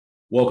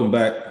Welcome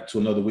back to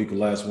another week of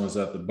Last Ones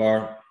at the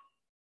Bar.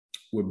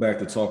 We're back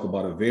to talk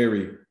about a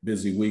very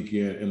busy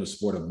weekend in the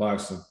sport of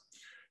boxing.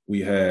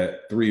 We had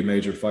three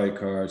major fight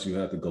cards. You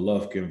had the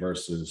Golovkin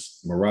versus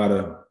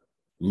Murata,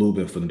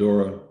 Lubin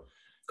Fundora,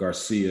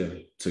 Garcia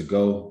to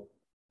go.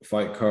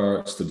 Fight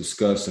cards to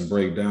discuss and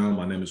break down.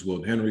 My name is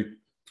Wilton Henry,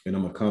 and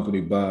I'm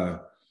accompanied by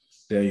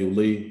Daniel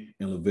Lee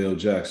and Lavelle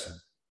Jackson.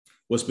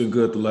 What's been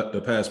good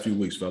the past few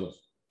weeks, fellas?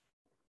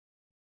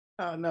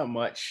 Not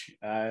much.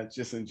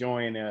 Just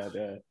enjoying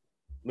the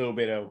little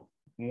bit of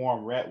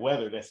warm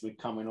weather that's been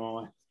coming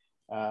on,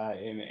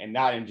 and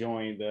not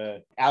enjoying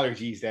the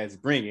allergies that's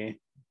bringing.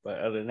 But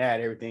other than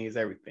that, everything is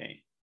everything.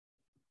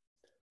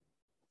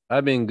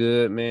 I've been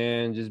good,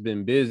 man. Just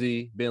been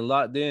busy. Been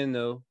locked in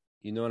though.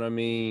 You know what I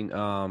mean?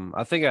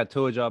 I think I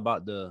told y'all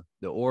about the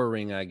Oura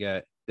ring I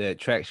got that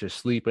tracks your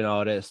sleep and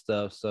all that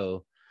stuff.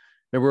 So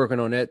been working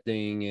on that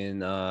thing,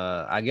 and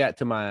I got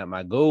to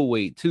my goal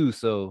weight too.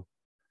 So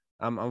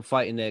I'm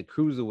fighting that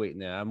cruiserweight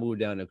now. I moved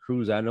down to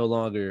cruiser. I no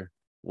longer,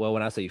 well,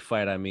 when I say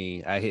fight, I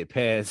mean I hit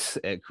pads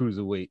at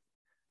cruiserweight.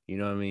 You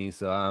know what I mean?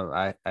 So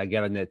I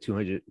got on that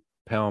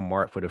 200-pound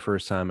mark for the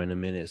first time in a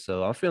minute.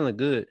 So I'm feeling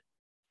good.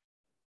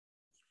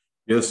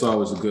 Yeah, it's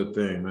always a good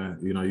thing, man.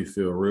 You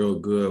feel real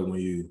good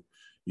when you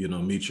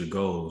meet your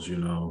goals,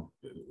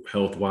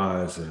 health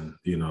wise and,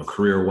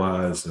 career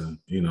wise and,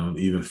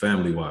 even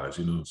family wise,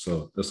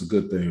 so that's a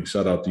good thing.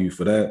 Shout out to you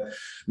for that,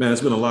 man.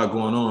 It's been a lot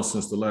going on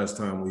since the last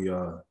time we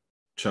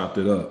chopped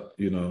it up.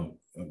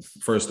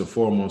 First and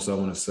foremost, I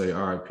want to say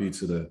RIP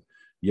to the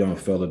young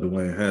fella,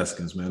 Dwayne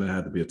Haskins, man. That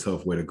had to be a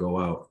tough way to go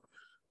out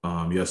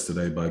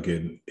yesterday by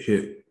getting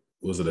hit.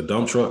 Was it a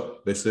dump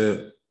truck, they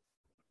said?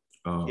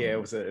 Yeah, it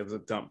was a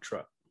dump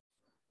truck.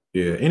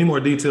 Yeah. Any more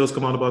details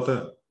come out about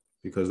that?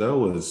 Because that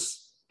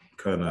was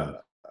kind of.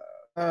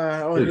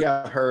 Only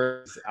I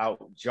heard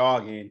out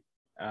jogging,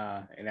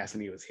 and that's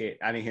when he was hit.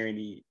 I didn't hear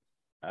any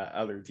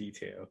other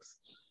details.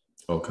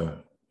 Okay.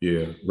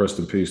 Yeah. Rest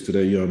in peace to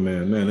that young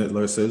man. Man,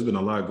 like I said, there's been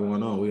a lot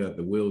going on. We had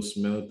the Will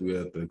Smith, we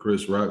had the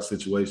Chris Rock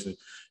situation.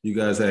 You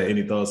guys had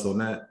any thoughts on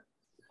that?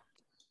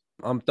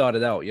 I'm thought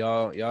it out.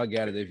 Y'all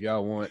got it if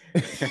y'all want.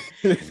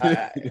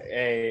 I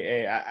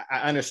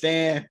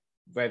understand,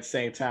 but at the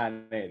same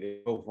time, they're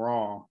both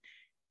wrong.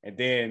 And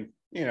then,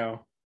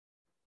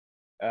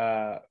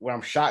 what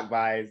I'm shocked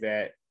by is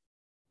that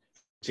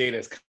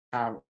Jada's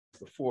comment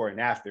before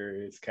and after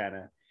is kind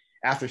of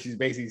after she's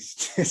basically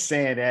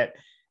saying that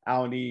I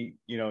don't need,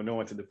 no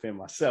one to defend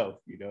myself.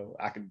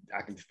 I can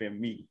defend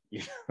me.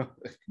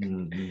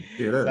 Mm-hmm.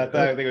 Yeah, so I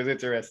think it was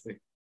interesting.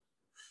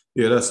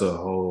 Yeah, that's a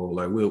whole,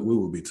 like, we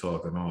will be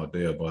talking all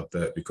day about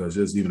that because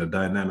just even the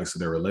dynamics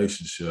of their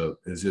relationship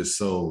is just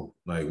so,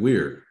 like,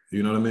 weird.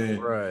 You know what I mean?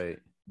 Right.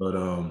 But,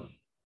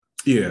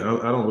 yeah,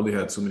 I don't really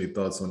have too many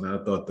thoughts on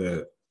that. I thought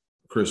that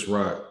Chris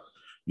Rock,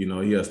 he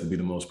has to be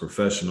the most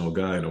professional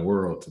guy in the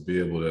world to be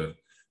able to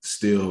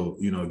still,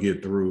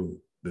 get through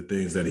the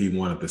things that he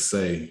wanted to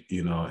say,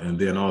 and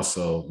then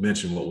also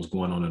mention what was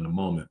going on in the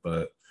moment.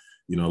 But,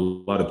 a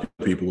lot of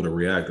people would have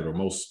reacted, or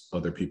most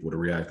other people would have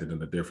reacted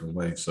in a different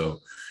way. So,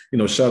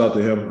 shout out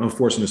to him.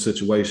 Unfortunate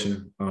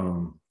situation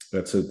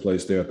that took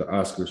place there at the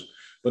Oscars.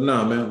 But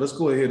nah, man, let's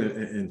go ahead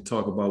and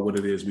talk about what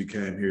it is we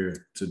came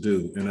here to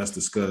do. And that's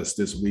discuss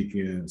this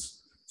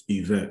weekend's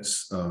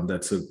events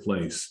that took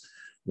place.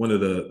 One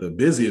of the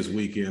busiest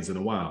weekends in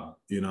a while,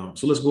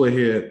 So let's go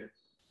ahead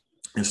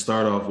and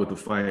start off with the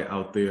fight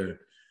out there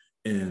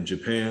in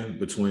Japan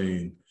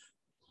between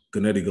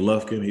Gennady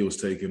Golovkin. He was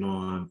taking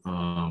on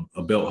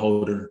a belt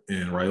holder,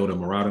 and Ryota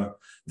Murata.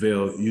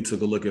 Vale, you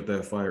took a look at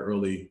that fight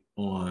early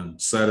on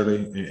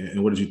Saturday,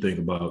 and what did you think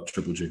about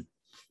Triple G?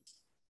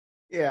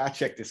 Yeah, I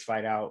checked this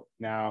fight out.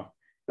 Now,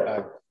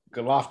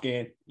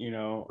 Golovkin,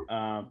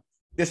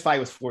 this fight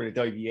was for the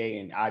WBA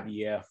and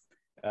IBF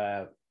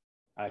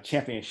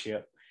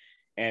championship,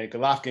 and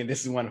Golovkin,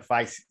 this is one of the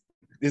fights.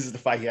 This is the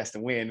fight he has to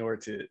win in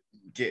order to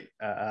get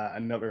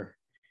another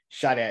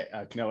shot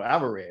at Canelo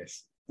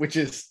Alvarez, which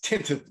is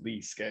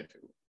tentatively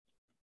scheduled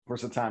for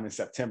some time in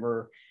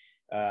September.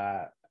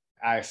 I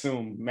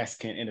assume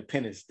Mexican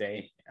Independence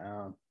Day.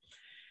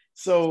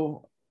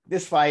 So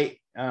this fight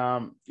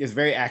is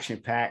very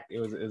action-packed. It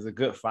was a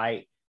good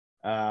fight.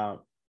 It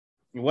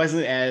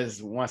wasn't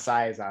as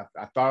one-sided as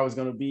I thought it was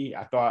going to be.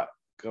 I thought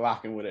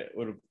Golovkin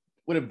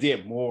would have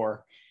did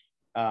more.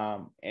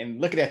 And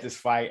looking at this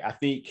fight, I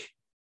think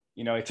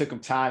it took him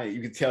time.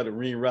 You could tell the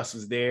ring rust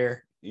was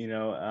there.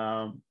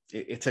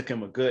 It took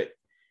him a good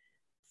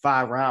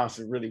 5 rounds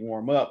to really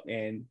warm up,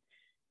 and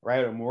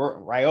Ryota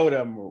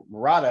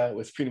Murata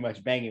was pretty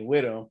much banging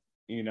with him,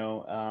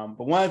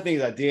 But one of the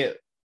things I did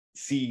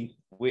see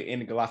in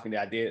the Golovkin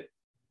that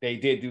they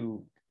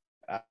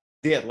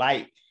did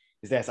like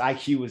is that his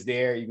IQ was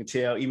there. You can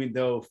tell, even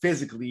though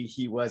physically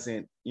he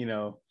wasn't,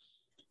 you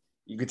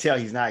could tell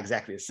he's not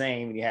exactly the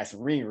same, and he had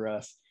some ring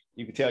rust.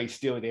 You could tell he's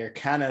still there,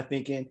 kind of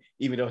thinking,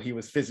 even though he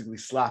was physically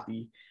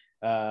sloppy.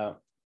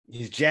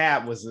 His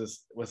jab was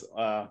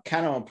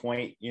kind of on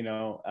point.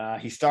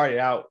 He started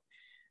out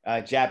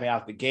jabbing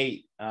out the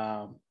gate,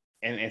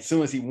 and as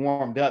soon as he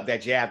warmed up,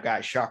 that jab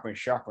got sharper and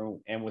sharper,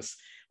 and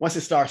once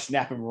it started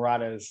snapping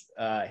Murata's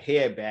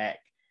head back,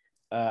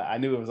 I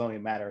knew it was only a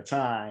matter of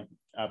time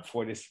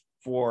before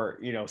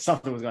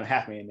something was going to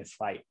happen in this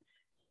fight.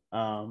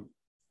 And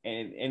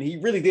he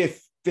really did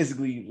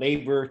physically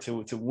labor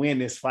to win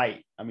this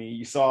fight. I mean,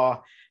 you saw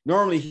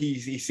normally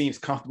he seems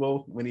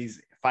comfortable when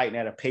he's fighting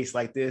at a pace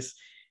like this,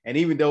 and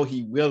even though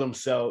he's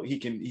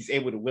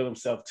able to will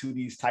himself to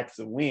these types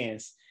of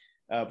wins.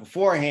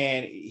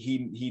 Beforehand,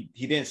 he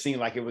didn't seem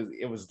like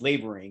it was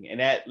laboring,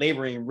 and that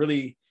laboring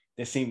really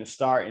didn't seem to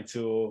start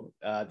until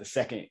the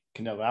second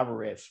Canelo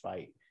Alvarez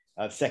fight,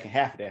 the second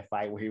half of that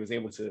fight, where he was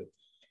able to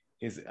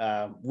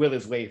will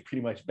his way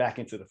pretty much back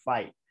into the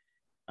fight.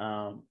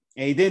 And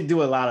he didn't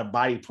do a lot of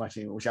body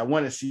punching, which I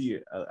want to see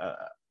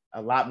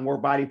a lot more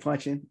body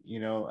punching,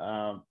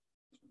 because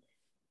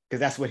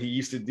that's what he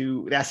used to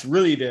do. That's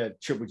really the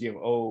Triple G of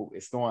old,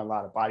 is throwing a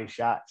lot of body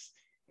shots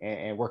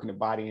and working the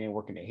body and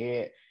working the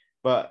head.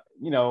 But,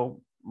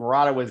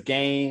 Murata was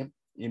game.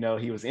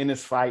 He was in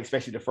this fight,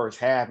 especially the first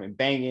half, and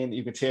banging.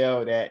 You could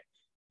tell that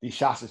these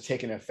shots were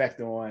taking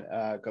effect on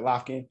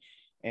Golovkin.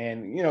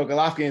 And,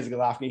 Golovkin is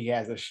Golovkin. He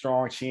has a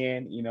strong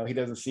chin. He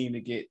doesn't seem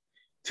to get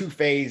too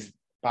phased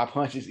by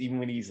punches, even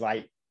when he's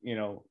like,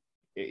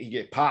 he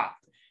get popped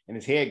and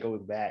his head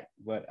goes back.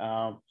 But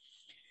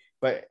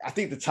I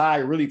think the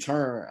tide really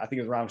turned. I think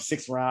it was around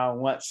 6th round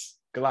once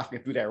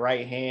Golovkin threw that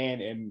right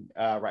hand and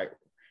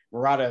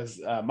Murata's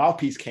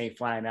mouthpiece came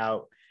flying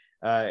out.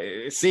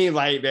 It seemed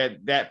like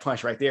that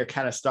punch right there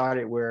kind of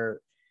started where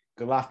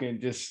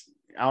Golovkin just,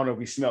 I don't know if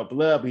he smelled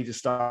blood, but he just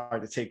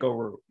started to take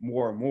over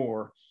more and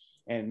more.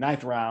 And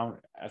 9th round,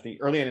 I think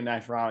early in the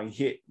 9th round,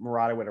 he hit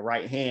Murata with a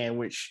right hand,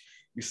 which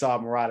you saw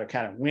Murata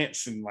kind of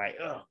wince and like,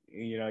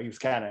 he was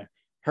kind of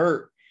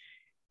hurt.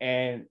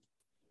 And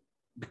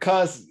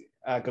because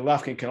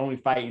Golovkin can only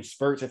fight in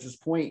spurts at this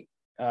point,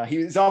 he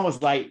was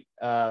almost like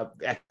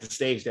at the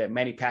stage that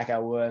Manny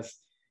Pacquiao was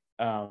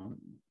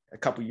a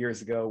couple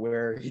years ago,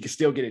 where he could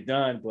still get it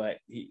done, but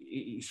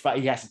he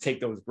has to take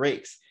those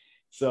breaks.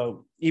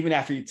 So even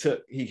after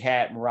he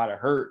had Murata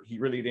hurt, he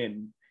really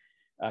didn't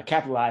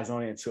capitalize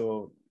on it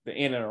until the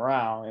end of the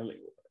round, and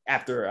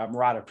after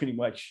Murata pretty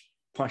much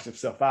punched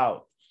himself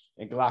out,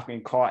 and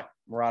Golovkin caught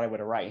Murata with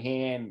a right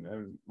hand.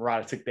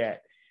 Murata took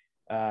that.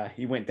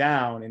 He went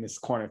down in this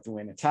corner, threw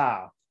in the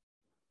towel.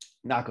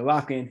 Now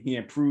Golovkin, he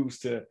improves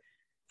to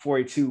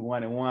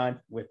 42-1-1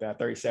 with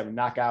 37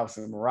 knockouts,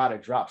 and Murata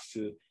drops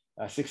to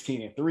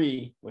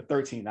 16-3 with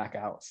 13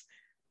 knockouts.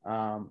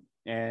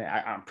 And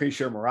I'm pretty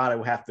sure Murata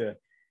will have to,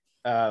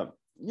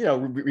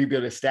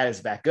 rebuild his status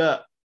back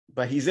up.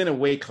 But he's in a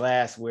weight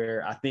class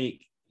where I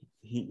think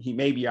he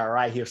may be all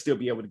right. He'll still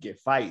be able to get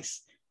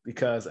fights,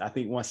 because I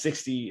think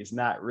 160 is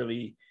not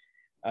really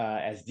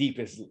as deep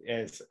as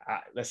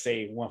let's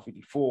say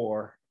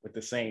 154 with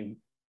the same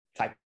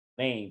type of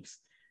names.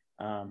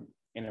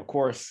 And of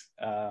course,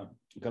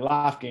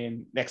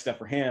 Golovkin, next up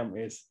for him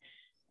is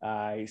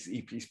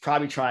he's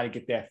probably trying to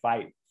get that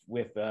fight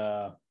with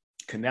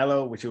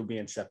Canelo, which will be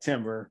in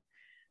September.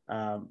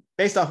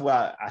 Based off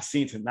what I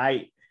seen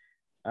tonight,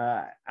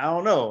 I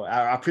don't know.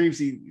 I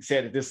previously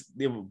said that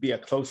it would be a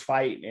close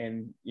fight,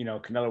 and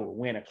Canelo would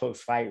win a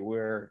close fight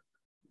where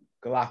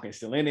Golovkin is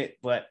still in it.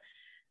 But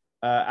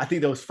I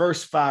think those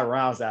first 5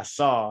 rounds I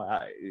saw,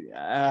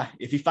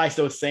 if he fights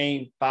those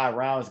same 5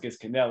 rounds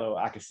against Canelo,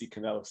 I can see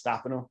Canelo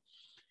stopping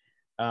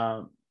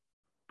him.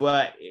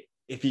 But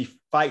if he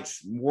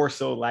fights more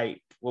so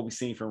like what we've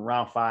seen from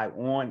round 5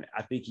 on,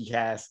 I think he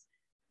has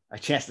a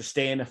chance to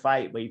stay in the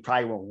fight, but he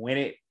probably won't win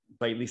it,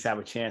 but at least have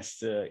a chance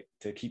to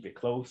keep it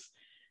close.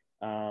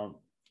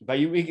 But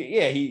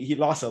he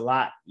lost a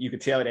lot. You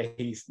could tell that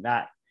he's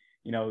not,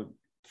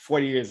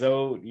 40 years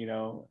old,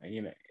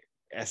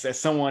 as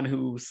someone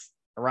who's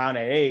around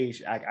that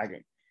age, I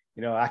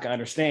can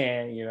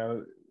understand,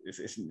 you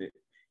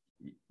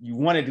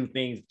want to do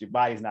things, but your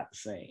body's not the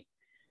same.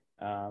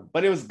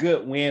 But it was a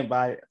good win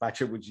by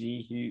Triple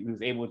G. He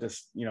was able to,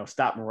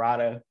 stop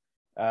Murata.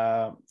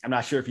 I'm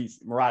not sure if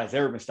Murata's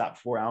ever been stopped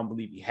before. I don't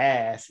believe he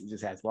has. He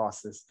just has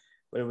losses.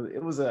 But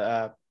it was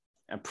a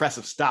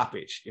impressive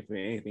stoppage, if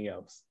anything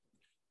else.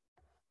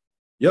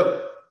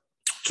 Yep.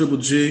 Triple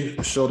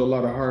G showed a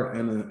lot of heart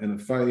in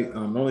the fight. The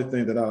only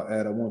thing that I'll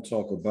add, I won't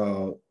talk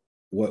about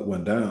what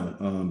went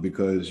down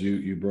because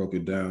you broke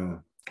it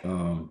down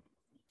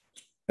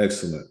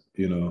excellent,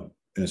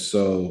 And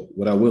so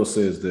what I will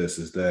say is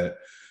that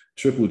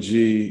Triple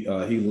G,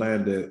 he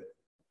landed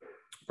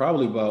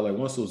probably about, like,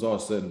 once it was all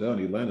said and done,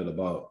 he landed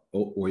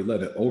he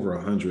landed over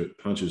 100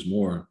 punches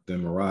more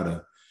than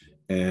Murata.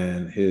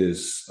 And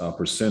his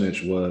percentage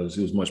he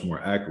was much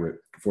more accurate,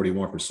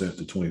 41%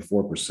 to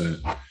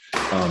 24%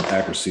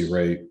 accuracy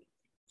rate.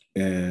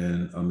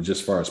 And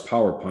just as far as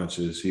power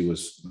punches, he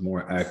was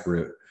more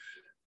accurate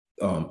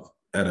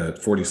at a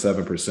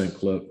 47%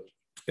 clip,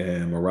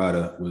 and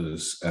Murata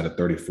was at a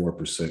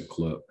 34%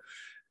 clip.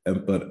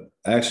 But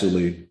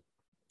actually,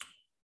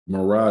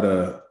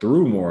 Murata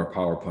threw more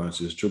power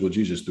punches. Triple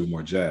G just threw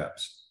more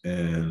jabs.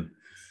 And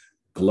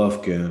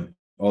Golovkin,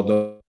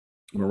 although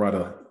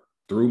Murata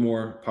threw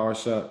more power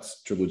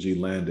shots. Triple G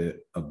landed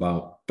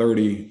about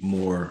 30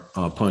 more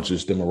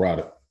punches than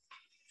Murata.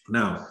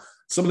 Now,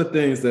 some of the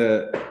things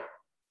that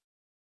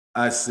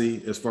I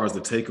see as far as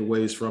the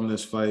takeaways from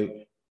this fight,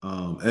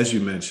 as you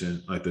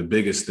mentioned, like the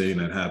biggest thing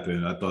that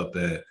happened, I thought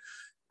that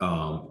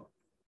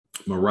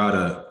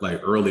Murata,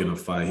 like early in the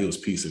fight, he was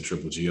piecing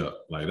Triple G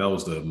up. Like that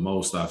was the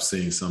most I've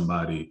seen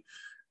somebody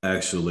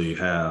actually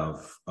have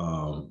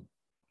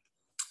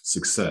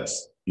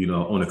success,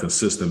 on a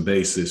consistent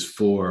basis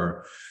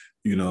for,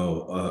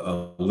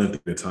 a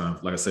lengthy of time.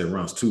 Like I said,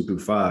 rounds 2 through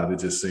 5, it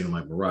just seemed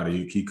like Murata,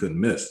 he couldn't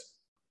miss.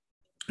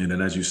 And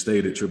then as you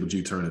stated, Triple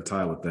G turned the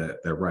tide with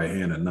that right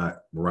hand and knocked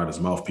Murata's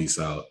mouthpiece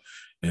out.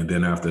 And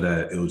then after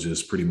that, it was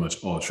just pretty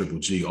much all Triple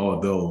G,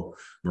 although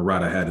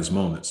Murata had his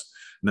moments.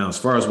 Now, as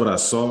far as what I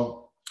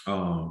saw,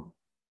 I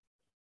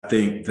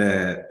think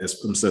that as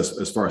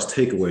far as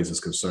takeaways is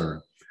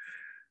concerned,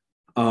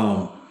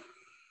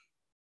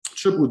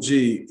 Triple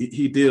G,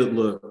 he did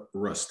look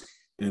rusty.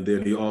 And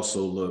then he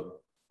also looked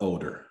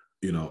older,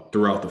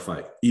 throughout the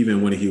fight,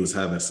 even when he was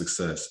having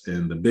success.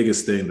 And the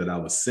biggest thing that I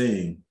was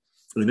seeing,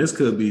 and this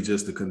could be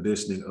just the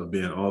conditioning of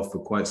being off for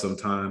quite some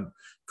time,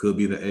 could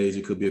be the age,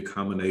 it could be a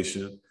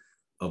combination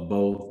of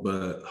both.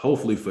 But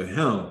hopefully for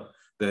him,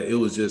 that it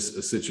was just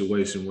a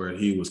situation where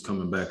he was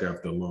coming back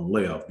after a long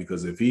layoff.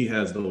 Because if he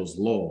has those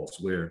lulls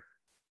where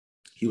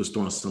he was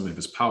throwing some of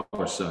his power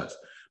shots,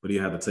 but he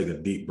had to take a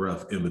deep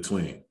breath in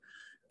between.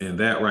 And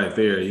that right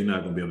there, you're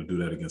not going to be able to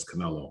do that against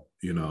Canelo,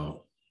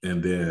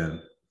 And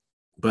then,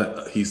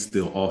 but he's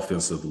still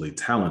offensively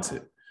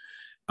talented.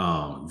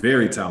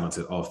 Very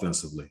talented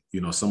offensively.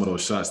 Some of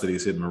those shots that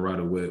he's hitting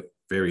Murata with,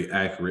 very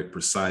accurate,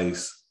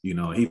 precise.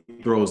 He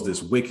throws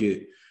this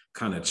wicked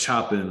kind of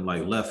chopping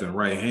like left and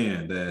right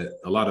hand that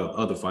a lot of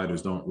other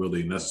fighters don't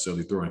really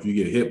necessarily throw. If you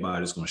get hit by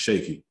it, it's going to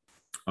shake you.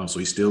 So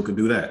he still can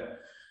do that.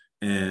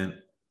 And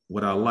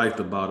what I liked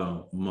about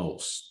him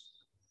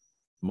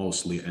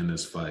mostly in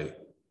this fight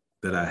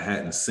that I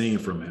hadn't seen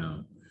from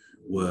him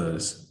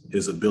was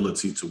his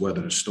ability to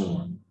weather the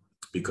storm.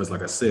 Because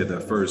like I said,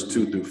 that first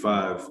 2 through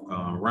 5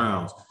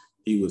 rounds,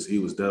 he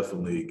was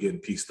definitely getting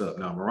pieced up.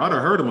 Now, Murata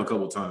hurt him a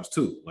couple of times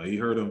too. Like he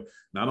hurt him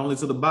not only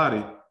to the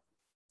body,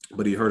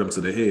 but he hurt him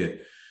to the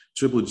head.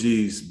 Triple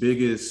G's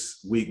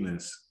biggest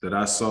weakness that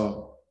I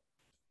saw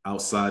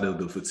outside of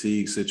the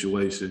fatigue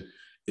situation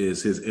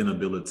is his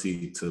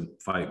inability to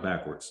fight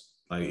backwards.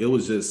 Like it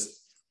was just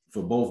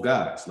for both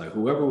guys, like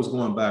whoever was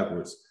going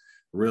backwards,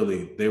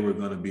 really, they were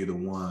going to be the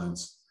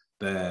ones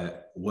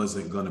that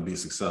wasn't going to be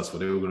successful.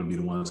 They were going to be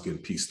the ones getting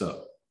pieced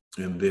up.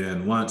 And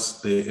then once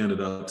they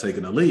ended up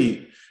taking the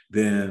lead,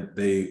 then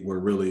they were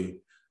really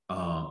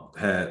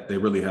had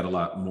a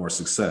lot more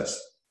success.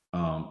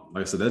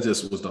 Like I said, that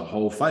just was the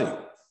whole fight.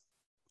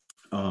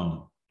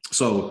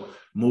 So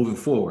moving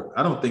forward,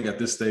 I don't think at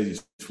this stage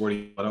he's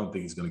 40. I don't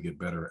think he's going to get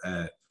better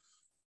at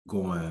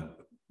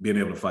being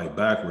able to fight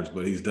backwards,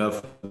 but you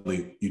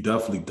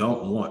definitely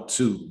don't want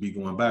to be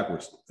going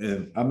backwards.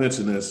 And I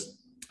mentioned this,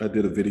 I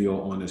did a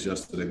video on this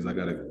yesterday because I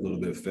got a little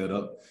bit fed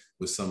up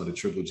with some of the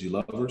Triple G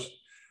lovers.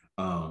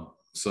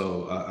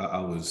 So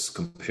I was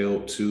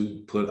compelled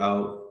to put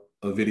out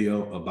a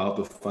video about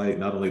the fight.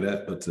 Not only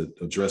that, but to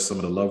address some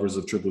of the lovers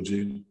of Triple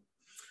G.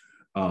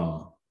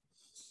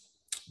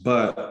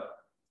 But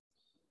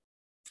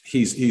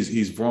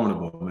he's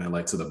vulnerable, man,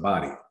 like to the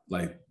body,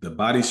 like the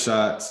body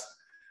shots,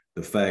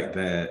 the fact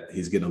that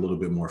he's getting a little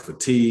bit more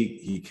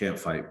fatigue, he can't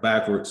fight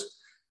backwards.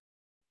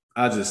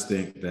 I just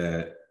think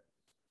that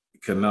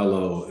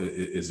Canelo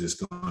is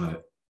just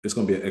it's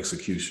gonna be an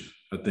execution.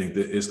 I think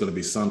that it's gonna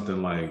be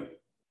something like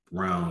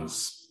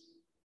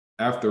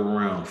after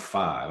round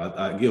 5.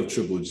 I give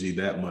Triple G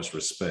that much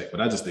respect, but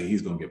I just think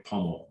he's gonna get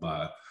pummeled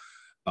by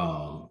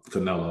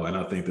Canelo, and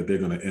I think that they're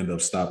gonna end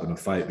up stopping the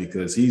fight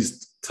because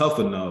he's tough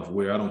enough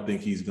where I don't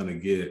think he's gonna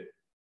get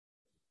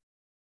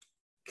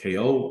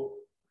KO.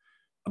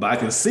 But I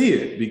can see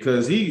it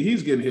because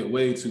he's getting hit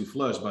way too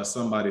flush by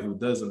somebody who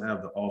doesn't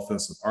have the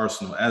offensive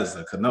arsenal as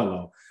a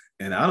Canelo.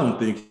 And I don't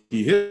think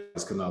he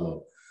hits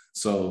Canelo.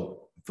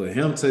 So for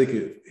him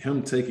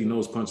taking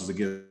those punches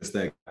against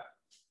that guy,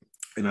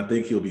 and I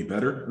think he'll be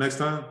better next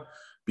time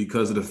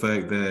because of the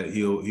fact that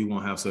he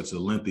won't have such a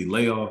lengthy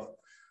layoff.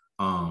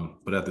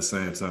 But at the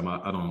same time,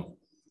 I don't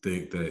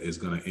think that it's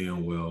going to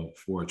end well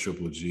for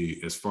Triple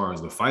G as far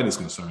as the fight is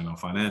concerned.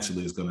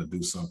 Financially, it's going to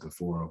do something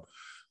for him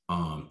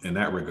in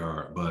that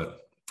regard.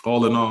 But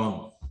all in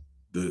all,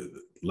 the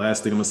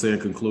last thing I'm going to say in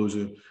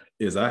conclusion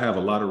is I have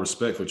a lot of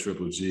respect for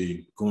Triple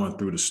G going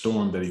through the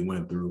storm that he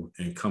went through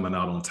and coming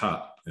out on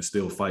top and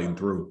still fighting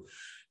through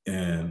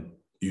and,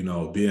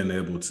 being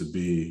able to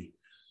be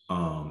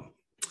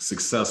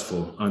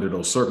successful under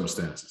those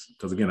circumstances.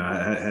 Because again,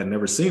 I had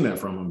never seen that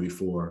from him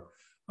before.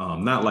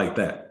 Not like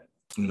that,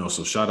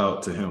 so shout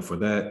out to him for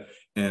that.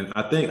 And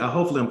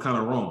hopefully I'm kind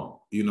of wrong,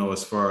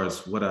 as far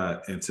as what I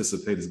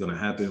anticipate is going to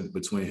happen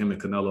between him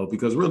and Canelo,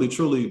 because really,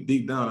 truly,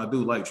 deep down, I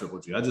do like Triple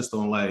G. I just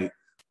don't like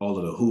all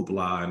of the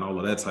hoopla and all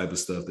of that type of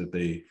stuff that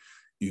they,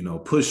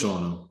 push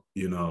on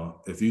him.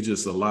 If you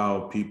just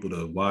allow people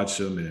to watch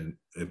him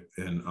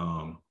and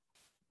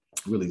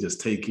really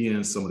just take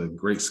in some of the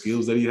great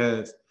skills that he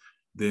has,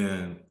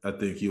 then I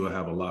think you will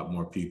have a lot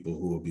more people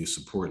who will be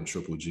supporting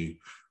Triple G.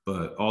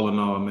 But all in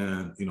all,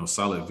 man,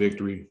 solid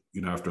victory,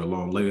 after a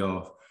long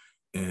layoff,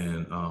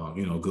 and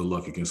good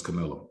luck against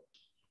Canelo.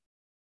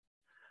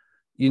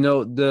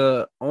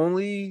 The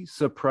only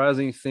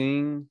surprising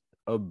thing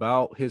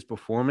about his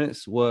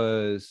performance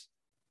was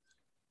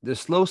the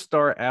slow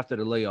start after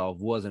the layoff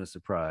wasn't a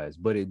surprise,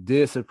 but it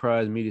did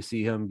surprise me to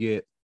see him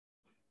get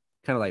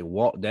kind of like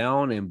walked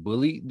down and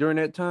bullied during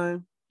that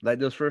time, like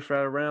those first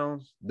 5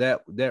 rounds.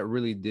 That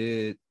really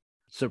did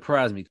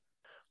surprise me.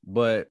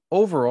 But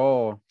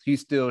overall, he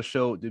still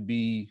showed to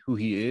be who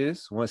he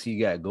is once he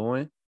got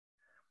going.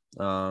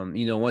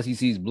 Once he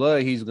sees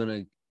blood, he's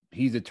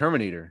the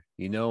Terminator,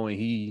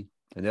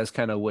 and that's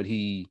kind of what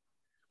he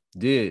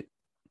did.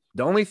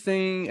 The only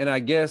thing, and I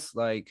guess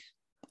like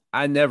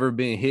I never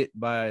been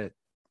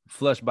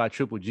flushed by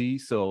Triple G,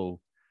 so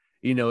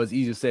it's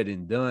easier said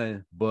than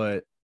done.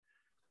 But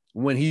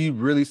when he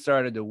really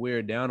started to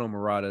wear down on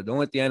Murata, the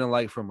only thing I didn't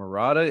like from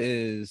Murata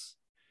is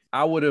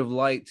I would have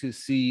liked to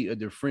see a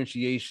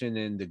differentiation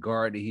in the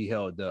guard that he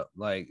held up.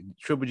 Like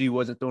Triple G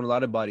wasn't throwing a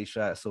lot of body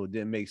shots, so it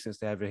didn't make sense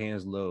to have your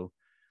hands low.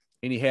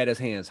 And he had his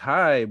hands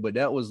high, but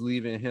that was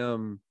leaving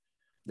him,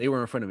 they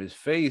were in front of his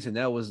face, and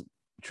that was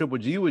Triple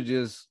G was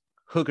just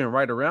hooking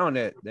right around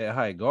that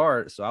high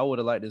guard. So I would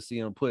have liked to see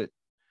him put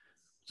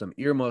some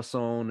earmuffs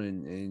on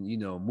and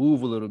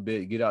move a little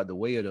bit, get out the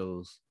way of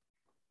those.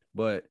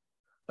 But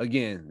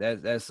again,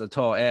 that's a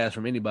tall ask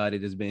from anybody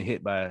that's been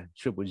hit by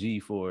Triple G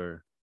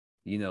for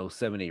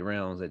 7-8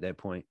 rounds at that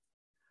point.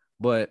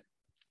 But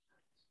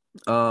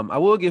I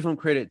will give him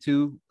credit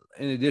too,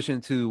 in addition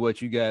to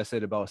what you guys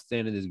said about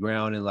standing his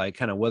ground and like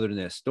kind of weathering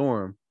that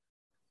storm.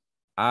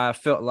 I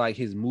felt like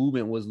his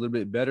movement was a little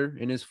bit better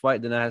in this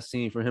fight than I had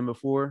seen from him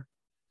before.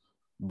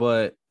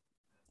 But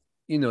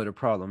the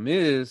problem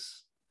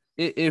is,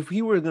 if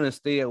he were going to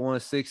stay at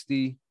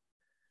 160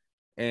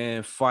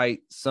 and fight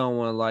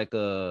someone like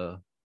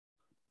a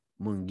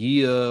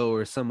Munguia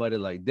or somebody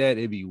like that,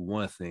 it'd be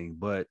one thing.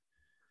 But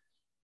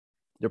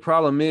the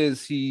problem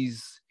is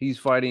he's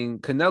fighting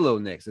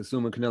Canelo next,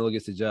 assuming Canelo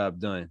gets the job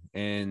done.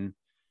 And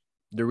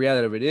the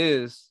reality of it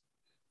is,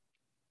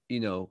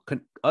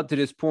 up to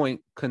this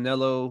point,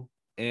 Canelo,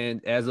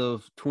 and as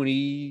of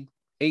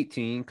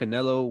 2018,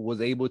 Canelo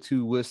was able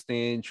to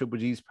withstand Triple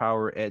G's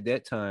power at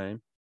that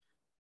time.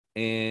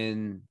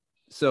 And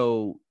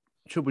so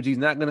Triple G's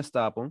not going to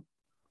stop him.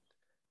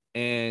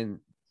 And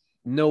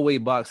no way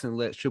boxing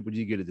lets Triple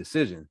G get a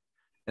decision.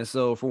 And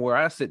so from where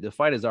I sit, the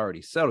fight is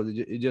already settled.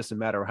 It's just a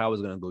matter of how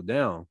it's going to go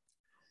down.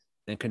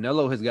 And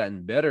Canelo has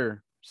gotten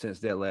better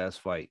since that last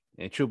fight.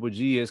 And Triple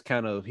G is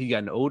he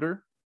gotten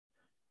older.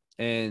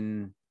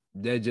 And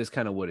that's just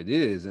kind of what it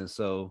is. And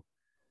so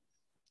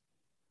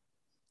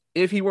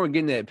if he weren't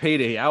getting that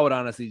payday, I would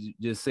honestly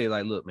just say,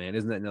 like, look, man,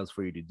 there's nothing else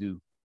for you to do.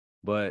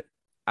 But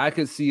I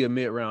could see a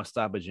mid-round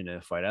stoppage in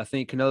that fight. I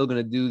think Canelo's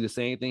going to do the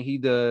same thing he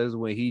does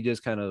when he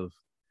just kind of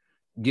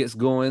gets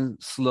going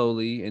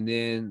slowly and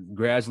then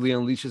gradually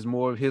unleashes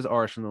more of his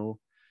arsenal.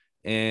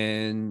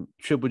 And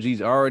Triple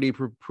G's already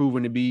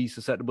proven to be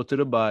susceptible to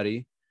the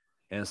body.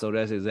 And so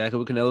that's exactly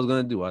what Canelo's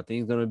going to do. I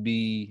think he's going to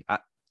be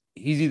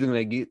he's either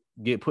going to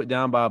get put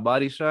down by a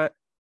body shot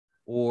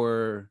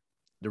or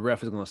the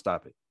ref is going to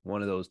stop it.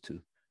 One of those two.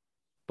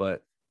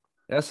 But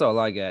that's all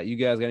I got. You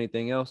guys got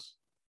anything else?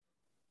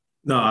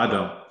 No, I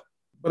don't.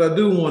 But I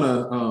do want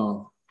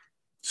to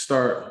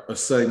start a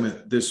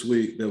segment this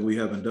week that we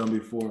haven't done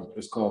before.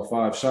 It's called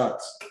 5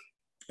 Shots.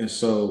 And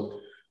so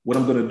what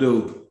I'm going to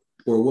do,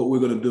 or what we're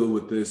going to do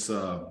with this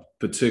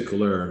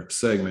particular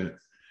segment,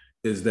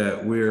 is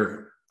that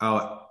we're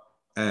out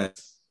at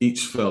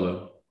each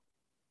fella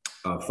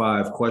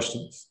 5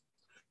 questions.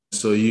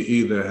 So you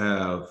either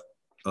have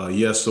a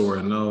yes or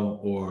a no,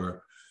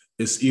 or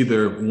it's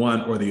either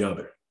one or the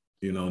other.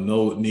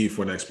 No need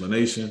for an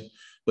explanation.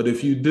 But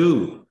if you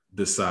do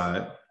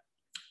decide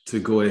to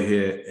go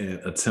ahead and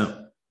attempt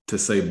to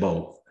say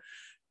both,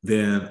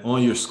 then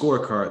on your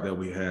scorecard that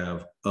we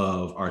have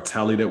of our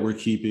tally that we're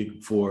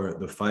keeping for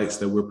the fights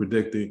that we're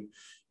predicting,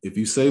 if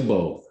you say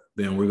both,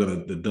 then we're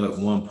going to deduct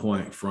 1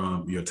 point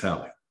from your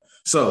tally.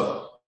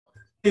 So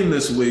in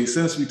this week,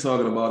 since we're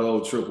talking about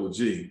old Triple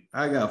G,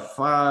 I got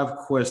 5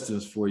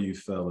 questions for you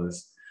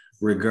fellas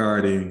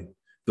regarding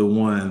the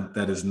one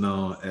that is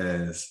known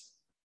as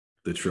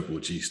the Triple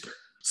G-ster.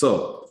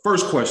 So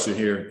first question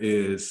here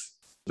is,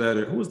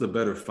 who is the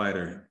better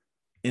fighter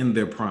in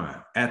their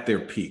prime, at their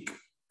peak,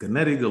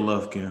 Gennady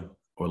Golovkin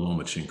or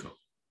Lomachenko?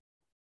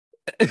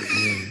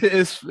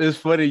 It's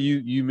funny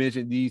you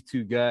mentioned these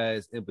two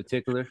guys in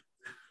particular.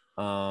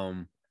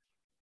 I'm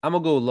gonna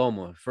go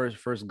Loma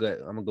first gut.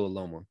 I'm gonna go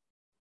Loma.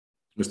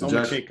 Mr.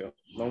 Jackson?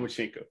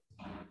 Lomachenko.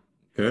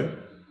 Okay.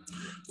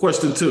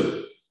 Question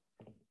 2.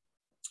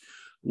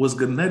 Was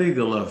Gennady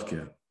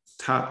Golovkin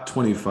top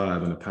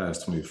 25 in the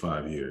past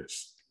 25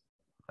 years?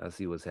 I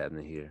see what's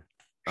happening here.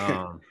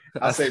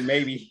 I'll say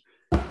maybe.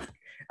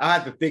 I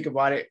have to think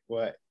about it,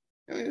 but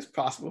it's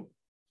possible.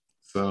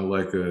 Sound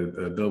like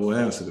a double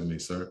answer to me,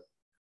 sir.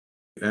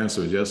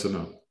 Answer yes or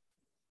no.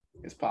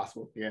 It's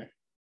possible. Yeah.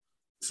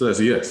 So that's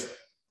a yes.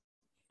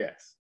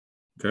 Yes.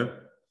 Okay.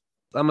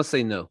 I'm gonna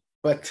say no.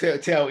 But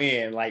tail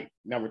end, like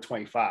number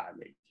 25,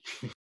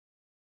 maybe.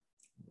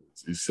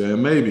 You said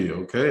maybe.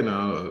 Okay.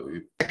 Now,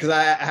 Because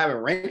I haven't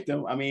ranked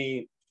him. I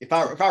mean, if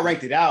I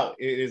ranked it out,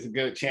 it is a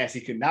good chance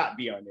he could not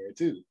be on there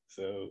too.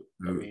 So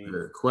I mean,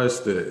 the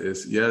question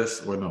is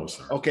yes or no,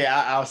 sir. Okay,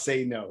 I'll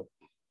say no.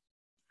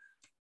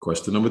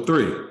 Question number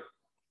 3.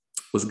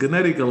 Was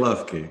Gennady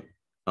Golovkin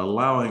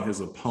allowing his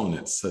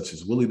opponents, such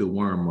as Willie the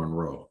Worm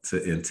Monroe,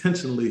 to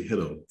intentionally hit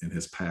him in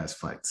his past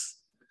fights?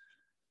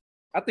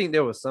 I think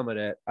there was some of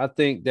that. I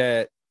think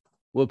that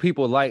with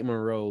people like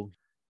Monroe,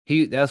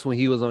 that's when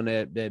he was on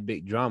that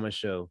big drama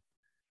show.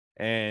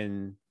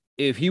 And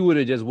if he would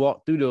have just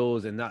walked through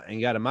those and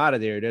got him out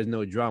of there, there's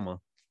no drama.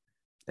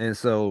 And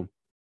so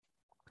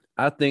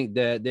I think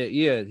that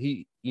yeah,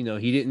 he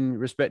didn't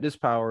respect his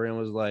power and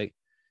was like,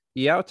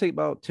 yeah, I'll take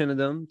about 10 of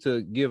them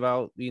to give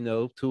out,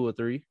 2 or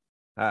 3.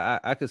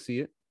 I could see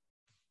it.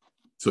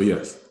 So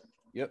yes.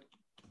 Yep.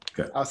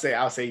 Okay.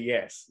 I'll say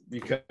yes,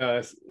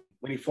 because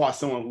when he fought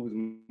someone who's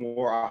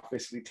more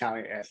offensively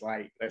talented as,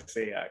 like, let's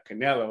say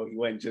Canelo, he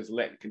wasn't just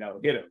letting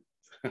Canelo hit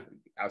him.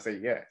 I'll say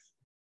yes.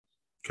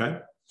 Okay.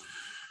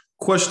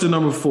 Question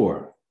number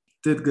 4.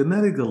 Did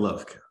Gennady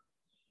Golovkin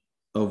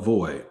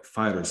avoid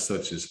fighters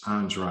such as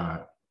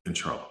Andrade and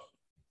Charlo?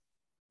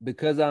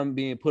 Because I'm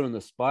being put on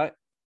the spot,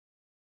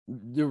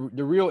 the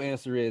real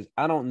answer is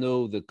I don't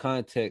know the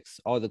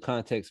context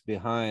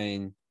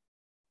behind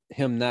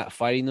him not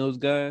fighting those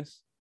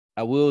guys.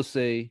 I will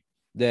say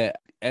that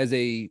as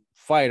a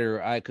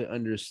fighter, I could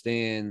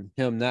understand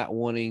him not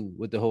wanting,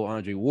 with the whole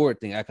Andre Ward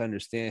thing, I could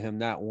understand him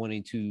not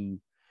wanting to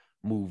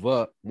move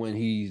up when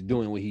he's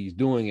doing what he's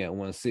doing at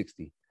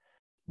 160.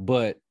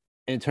 But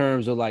in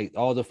terms of like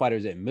all the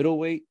fighters at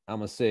middleweight, I'm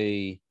gonna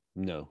say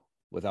no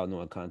without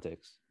knowing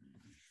context.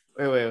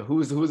 Wait,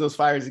 who's those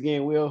fighters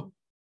again, Will?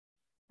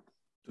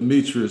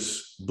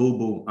 Demetrius Boo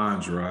Boo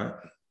Andrade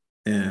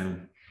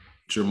and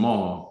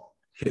Jamal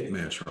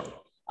Hitman Charlo.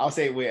 I'll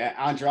say with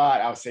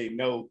Andrade, I'll say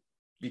no,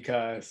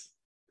 because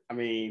I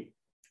mean,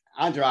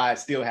 Andrade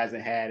still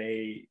hasn't had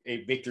a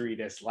victory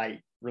that's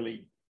like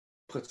really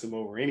puts him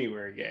over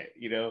anywhere yet,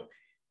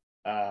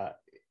 and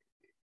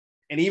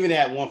even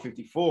at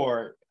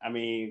 154, I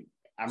mean,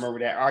 I remember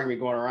that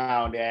argument going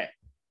around that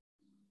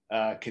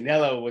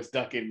Canelo was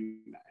ducking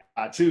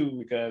too,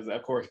 because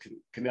of course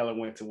Canelo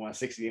went to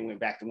 160 and went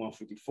back to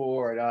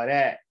 154 and all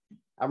that.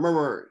 I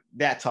remember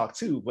that talk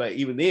too, but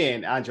even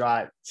then,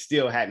 Andrade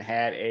still hadn't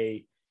had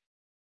a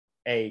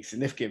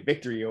significant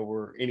victory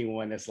over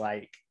anyone that's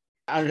like,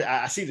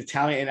 I see the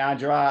talent in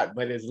Andrade,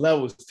 but there's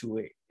levels to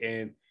it.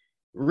 And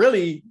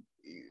really,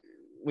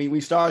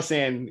 we start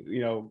saying,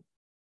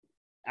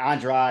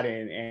 Andrade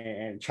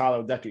and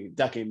Charlo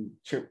ducking.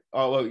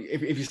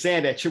 If you're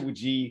saying that Triple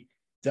G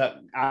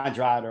ducked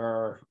Andrade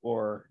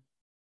or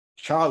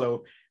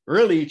Charlo,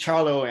 really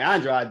Charlo and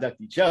Andrade ducked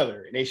each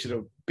other, and they should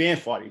have been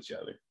fought each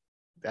other.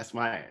 That's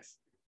my answer.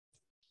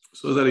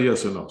 So is that a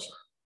yes or no, sir?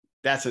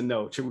 That's a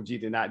no. Triple G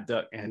did not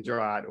duck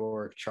Andrade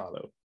or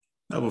Charlo.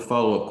 I have a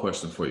follow-up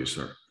question for you,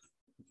 sir.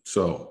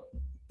 So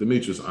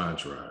Demetrius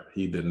Andrade,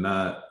 he did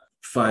not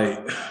fight.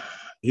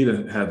 He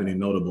didn't have any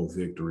notable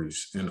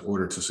victories in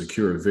order to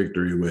secure a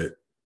victory with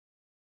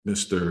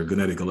Mr.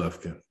 Gennady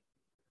Golovkin.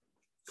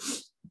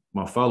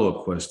 My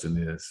follow-up question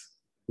is,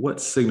 what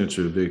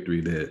signature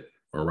victory did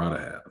Arata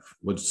have?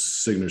 What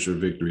signature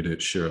victory did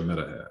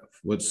Sharameta have?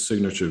 What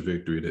signature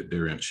victory did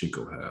Darian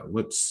Chico have?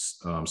 What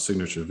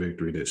signature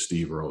victory did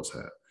Steve Rhodes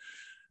have?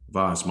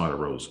 Vance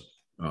Martirosyan.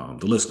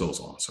 The list goes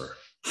on, sir.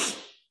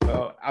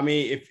 Well, I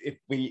mean,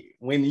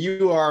 when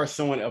you are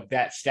someone of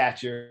that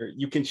stature,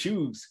 you can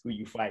choose who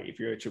you fight if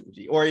you're a Triple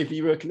G, or if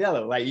you're a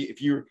Canelo. Like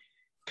if you're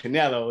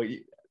Canelo,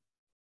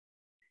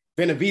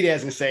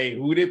 Benavidez and say,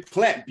 who did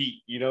Plant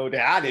beat?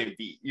 That I didn't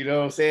beat. You know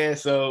what I'm saying?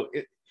 So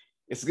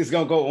it's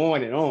gonna go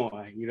on and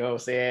on. You know what I'm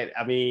saying?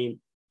 I mean,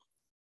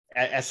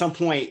 at some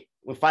point,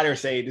 when fighters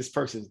say this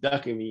person's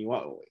ducking me,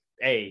 well,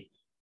 hey,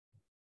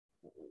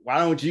 why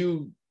don't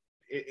you?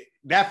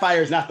 That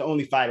fighter is not the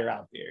only fighter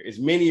out there. There's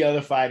many other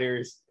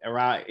fighters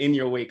around in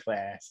your weight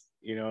class.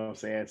 You know what I'm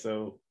saying?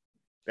 So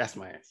that's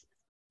my answer.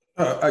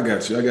 I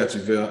got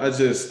you, Phil.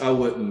 I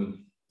wouldn't,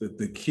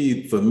 the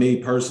key for me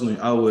personally,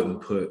 I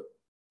wouldn't put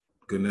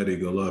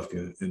Gennady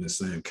Golovkin in the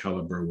same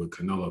caliber with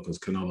Canelo, because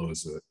Canelo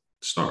is a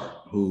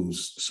star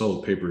who's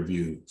sold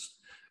pay-per-views.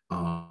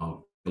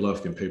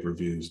 Golovkin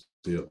pay-per-views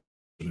did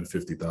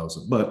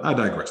 50,000, but I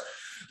digress.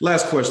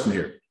 Last question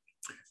here.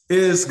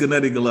 Is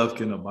Gennady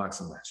Golovkin a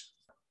boxing legend?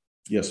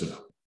 Yes or no?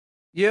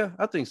 Yeah,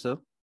 I think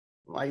so.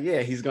 Like,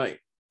 yeah, he's going.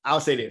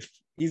 I'll say this: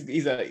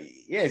 he's a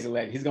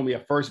legend. He's going to be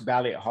a first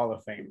ballot Hall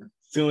of Famer.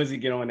 As soon as he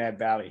get on that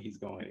ballot, he's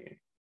going in.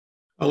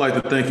 I'd like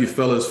to thank you,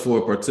 fellas,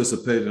 for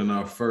participating in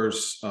our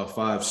first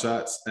 5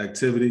 shots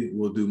activity.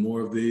 We'll do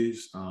more of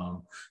these.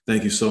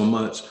 Thank you so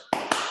much.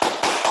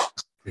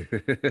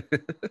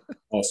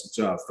 Awesome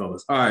job,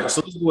 fellas. All right,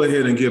 so let's go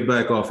ahead and get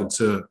back off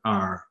into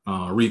our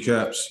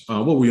recaps.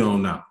 What we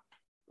on now?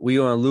 We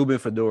on Lubin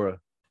Fedora.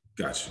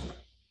 Gotcha.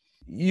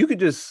 You could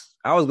just.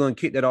 I was going to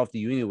kick that off to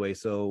you anyway.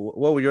 So,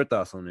 what were your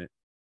thoughts on it?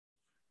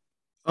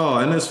 Oh,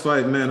 in this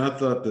fight, man, I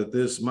thought that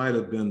this might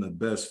have been the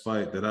best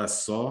fight that I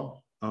saw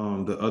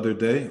the other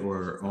day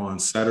or on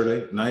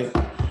Saturday night.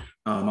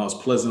 I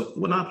was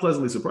not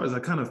pleasantly surprised. I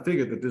kind of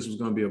figured that this was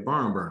going to be a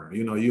barn burner.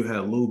 You know, you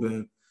had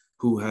Lubin,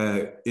 who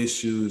had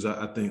issues.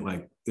 I think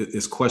like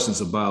it's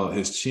questions about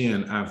his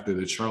chin after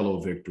the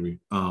Charlo victory,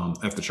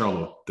 after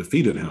Charlo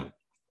defeated him,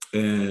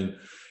 and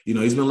you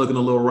know he's been looking a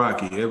little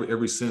rocky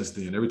ever since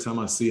then. Every time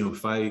I see him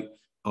fight,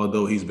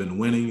 although he's been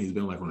winning, he's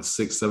been like on a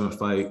 6-7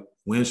 fight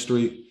win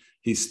streak.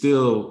 He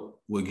still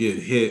would get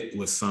hit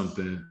with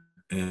something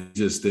and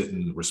just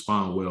didn't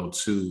respond well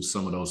to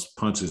some of those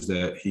punches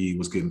that he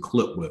was getting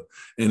clipped with.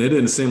 And it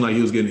didn't seem like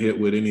he was getting hit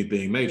with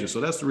anything major. So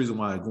that's the reason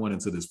why going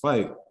into this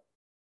fight,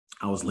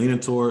 I was leaning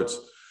towards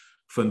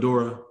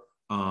Fundora.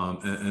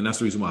 And that's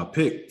the reason why I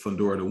picked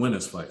Fundora to win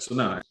this fight. So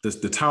now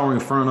the Tower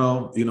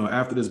Inferno, you know,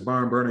 after this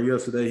barn burner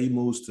yesterday, he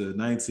moves to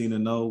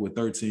 19-0 with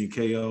 13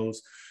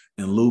 KOs.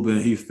 And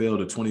Lubin, he fell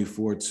to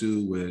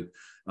 24-2 with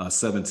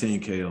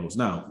 17 KOs.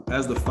 Now,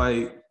 as the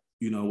fight,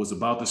 you know, was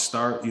about to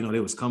start, you know,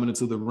 they was coming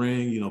into the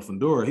ring, you know,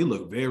 Fundora, he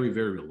looked very,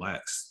 very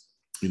relaxed.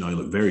 You know, he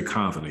looked very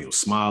confident. He was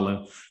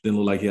smiling. Didn't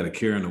look like he had a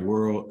care in the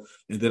world.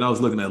 And then I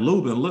was looking at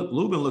Lubin.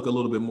 Lubin looked a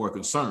little bit more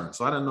concerned.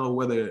 So I didn't know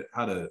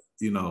how to,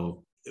 you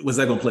know, was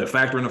that going to play a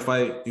factor in the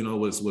fight? You know,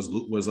 was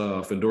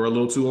Fundora a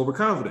little too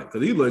overconfident?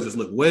 Because he just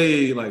looked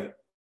way like,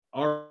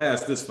 already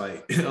past this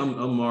fight.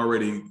 I'm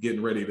already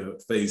getting ready to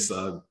face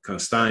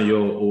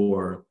Castaño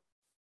or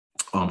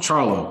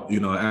Charlo,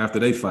 you know, after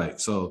they fight.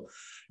 So,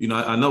 you know,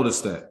 I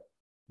noticed that.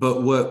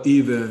 But what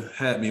even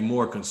had me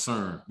more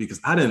concerned,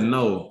 because I didn't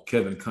know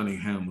Kevin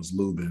Cunningham was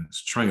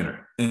Lubin's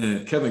trainer.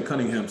 And Kevin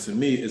Cunningham, to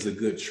me, is a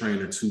good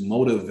trainer to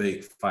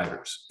motivate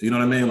fighters. You know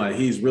what I mean? Like,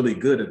 he's really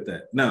good at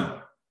that.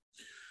 Now,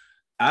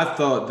 I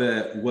thought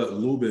that what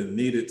Lubin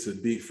needed to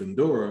beat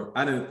Fundora,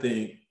 I didn't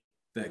think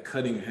that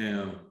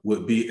Cunningham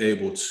would be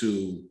able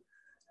to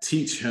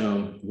teach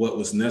him what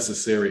was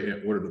necessary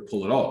in order to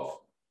pull it off.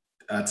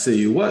 I tell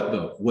you what,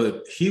 though,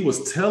 what he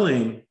was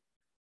telling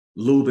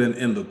Lubin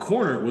in the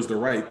corner was the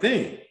right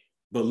thing,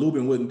 but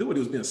Lubin wouldn't do it. He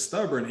was being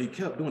stubborn. He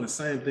kept doing the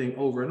same thing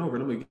over and over.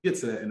 And I'm going to get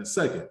to that in a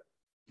second.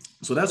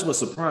 So that's what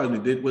surprised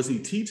me. Was he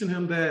teaching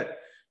him that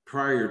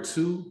prior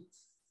to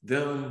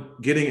them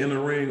getting in the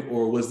ring,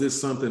 or was this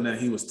something that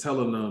he was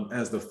telling them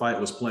as the fight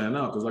was playing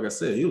out? Because like I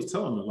said, he was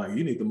telling them, like,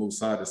 you need to move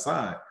side to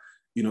side,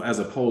 you know, as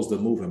opposed to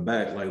moving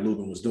back like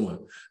Lubin was doing.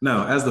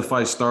 Now, as the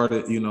fight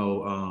started, you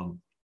know,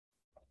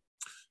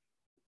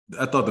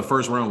 I thought the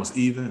first round was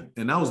even,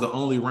 and that was the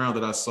only round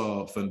that I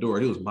saw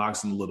Fundora. He was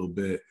boxing a little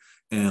bit,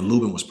 and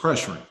Lubin was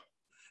pressuring.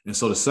 And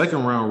so the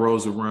second round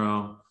rolls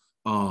around,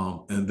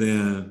 and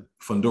then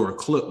Fundora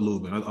clipped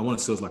Lubin. I want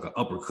to say it was like an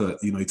uppercut.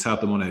 You know, he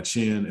tapped him on that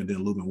chin, and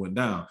then Lubin went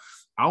down.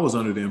 I was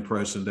under the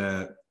impression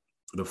that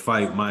the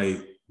fight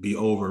might be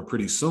over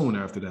pretty soon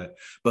after that.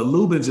 But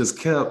Lubin just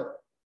kept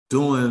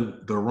doing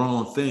the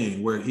wrong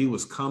thing, where he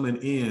was coming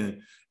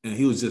in and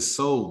he was just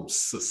so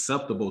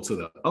susceptible to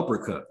the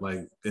uppercut. Like,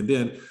 and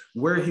then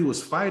where he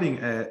was fighting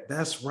at,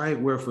 that's right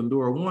where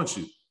Fundora wants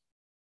you.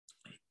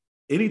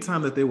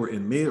 Anytime that they were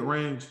in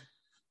mid-range,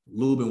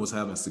 Lubin was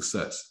having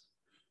success.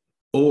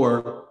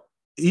 Or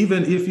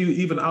even if you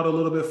even out a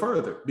little bit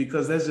further,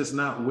 because that's just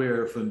not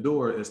where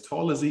Fundora, as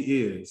tall as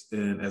he is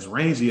and as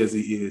rangy as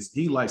he is,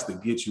 he likes to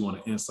get you on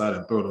the inside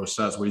and throw those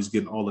shots where he's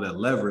getting all of that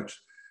leverage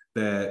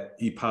that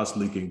he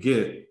possibly can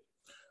get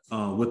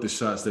with the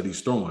shots that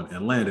he's throwing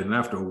and landing. And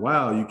after a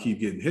while, you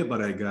keep getting hit by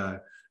that guy,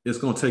 it's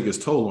going to take its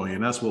toll on you.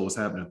 And that's what was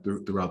happening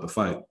throughout the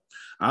fight.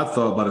 I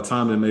thought by the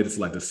time they made it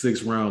to like the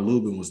 6th round,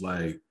 Lubin was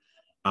like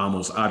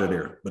almost out of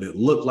there. But it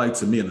looked like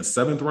to me in the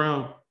 7th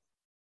round,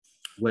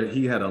 where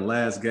he had a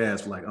last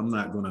gasp, like, I'm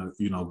not going to,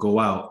 you know, go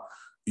out,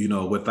 you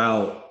know,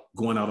 without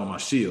going out on my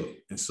shield.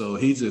 And so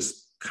he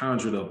just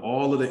conjured up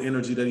all of the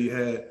energy that he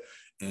had,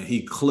 and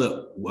he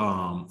clipped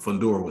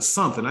Fundora with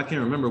something. I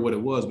can't remember what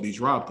it was, but he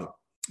dropped him.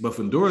 But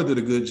Fundora did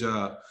a good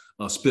job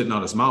of spitting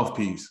out his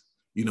mouthpiece,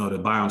 you know, to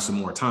buy him some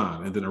more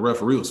time. And then the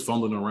referee was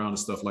fumbling around and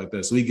stuff like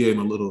that. So he gave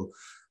him a little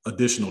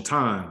additional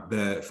time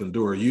that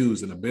Fundora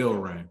used, and the bell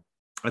rang.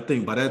 I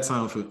think by that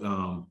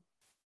time,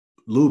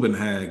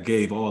 Lubin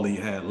gave all he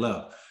had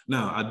left.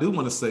 Now, I do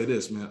want to say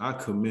this, man. I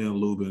commend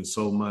Lubin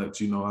so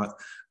much. You know,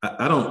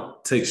 I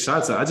don't take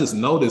shots at. I just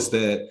noticed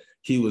that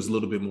he was a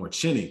little bit more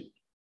chinny,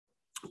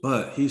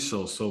 but he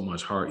showed so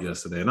much heart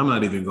yesterday. And I'm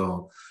not even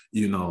going to,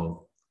 you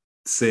know,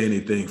 say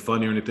anything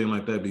funny or anything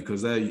like that,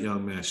 because that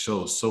young man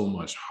showed so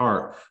much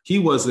heart. He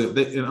wasn't,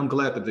 and I'm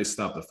glad that they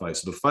stopped the fight.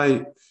 So the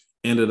fight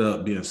ended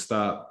up being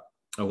stopped,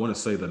 I want to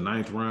say the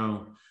 9th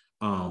round.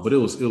 But it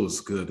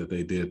was good that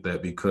they did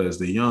that, because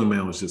the young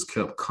man was just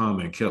kept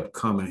coming.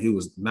 He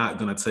was not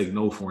going to take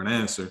no for an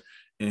answer,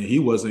 and he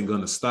wasn't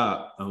going to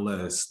stop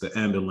unless the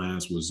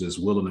ambulance was just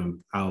wheeling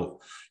him out,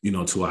 you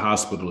know, to a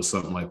hospital or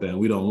something like that. And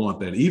we don't want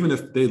that. Even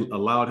if they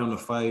allowed him to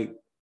fight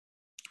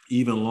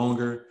even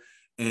longer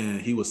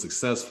and he was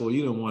successful,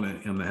 you didn't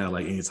want him to have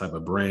like any type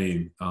of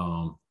brain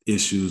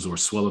issues or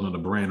swelling of the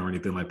brain or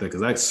anything like that,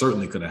 because that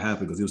certainly could have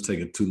happened because he was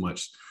taking too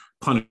much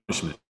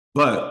punishment.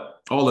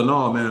 But all in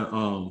all,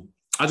 man,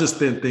 I just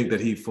didn't think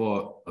that he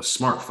fought a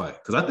smart fight,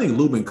 because I think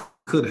Lubin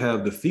could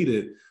have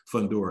defeated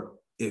Fundora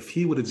if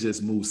he would have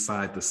just moved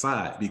side to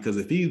side. Because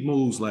if he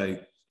moves,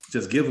 like,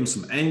 just give him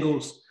some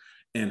angles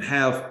and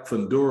have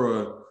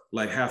Fundora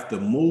like have to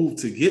move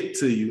to get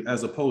to you,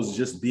 as opposed to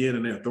just being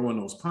in there throwing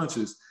those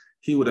punches,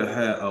 he would have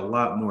had a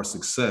lot more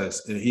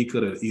success, and he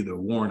could have either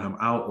worn him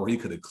out or he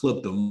could have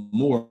clipped him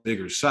more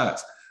bigger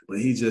shots. But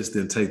he just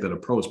didn't take that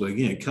approach. But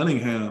again,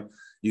 Cunningham,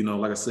 you know,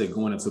 like I said,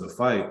 going into the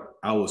fight,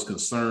 I was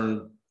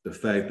concerned the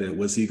fact that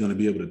was he going to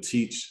be able to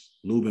teach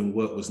Lubin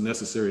what was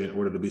necessary in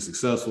order to be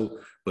successful?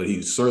 But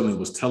he certainly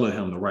was telling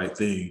him the right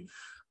thing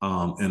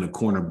in the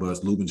corner,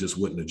 but Lubin just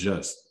wouldn't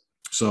adjust.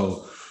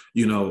 So,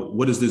 you know,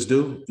 what does this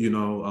do? You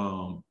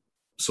know,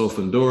 so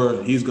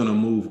Fundora, he's going to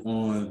move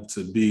on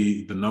to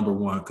be the number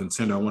one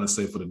contender, I want to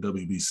say, for the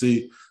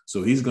WBC.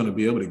 So he's going to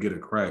be able to get a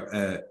crack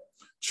at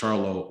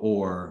Charlo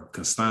or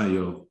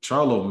Castaño.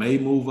 Charlo may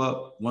move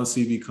up once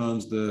he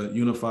becomes the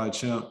unified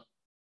champ.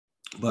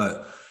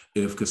 But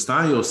if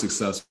Castaño is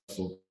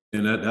successful,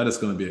 and that is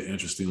going to be an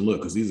interesting look,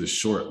 because he's a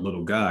short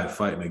little guy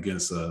fighting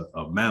against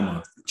a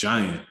mammoth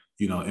giant,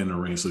 you know, in the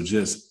ring. So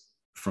just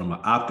from an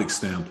optic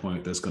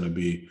standpoint, that's going to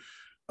be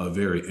a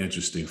very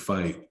interesting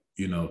fight,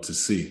 you know, to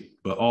see.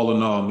 But all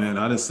in all, man,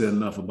 I didn't say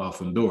enough about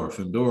Fundora.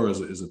 Fundora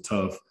is a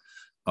tough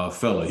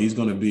fella. He's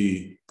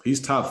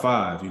top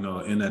 5, you know,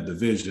 in that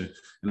division.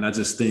 And I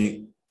just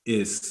think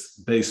it's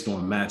based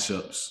on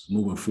matchups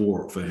moving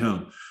forward for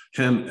him.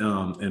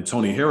 And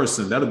Tony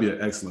Harrison, that'll be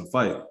an excellent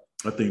fight.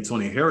 I think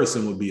Tony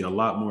Harrison would be a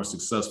lot more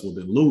successful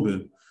than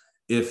Lubin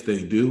if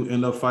they do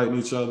end up fighting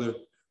each other.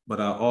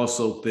 But I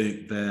also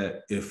think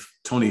that if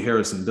Tony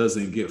Harrison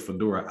doesn't get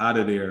Fundora out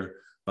of there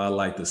by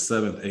like the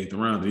 7th, 8th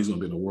round, he's going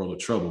to be in a world of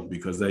trouble,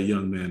 because that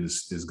young man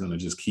is going to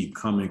just keep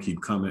coming.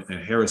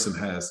 And Harrison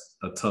has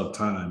a tough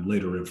time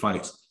later in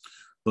fights.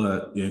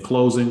 But in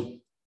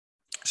closing,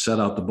 shout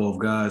out to both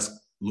guys.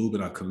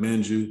 Lubin, I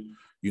commend you.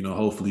 You know,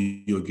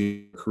 hopefully you'll get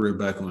your career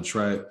back on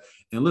track,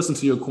 and listen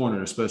to your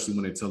corner, especially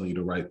when they're telling you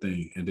the right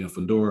thing. And then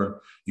Fundora,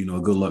 you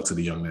know, good luck to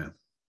the young man.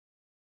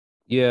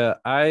 Yeah,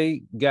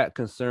 I got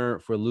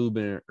concerned for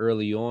Lubin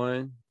early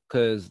on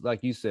because, like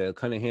you said,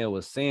 Cunningham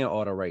was saying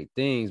all the right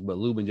things, but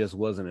Lubin just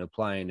wasn't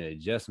applying the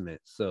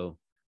adjustments. So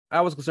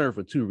I was concerned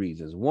for 2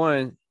 reasons.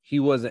 One, he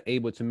wasn't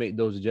able to make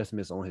those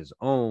adjustments on his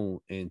own.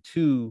 And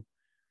 2,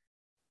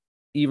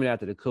 even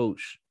after the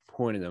coach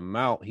pointed them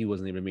out, he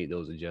wasn't able to make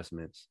those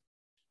adjustments.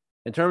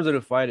 In terms of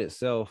the fight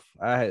itself,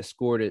 I had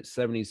scored it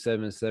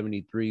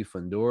 77-73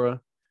 Fundora.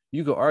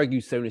 You could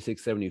argue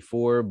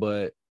 76-74,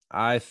 but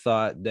I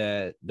thought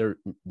that the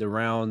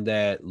round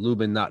that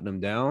Lubin knocked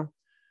him down,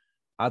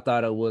 I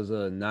thought it was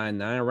a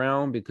 9-9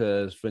 round,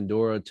 because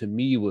Fundora, to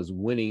me, was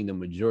winning the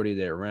majority of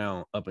that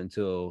round up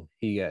until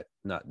he got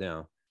knocked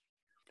down.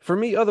 For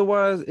me,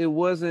 otherwise, it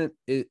was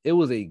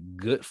a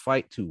good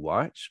fight to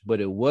watch, but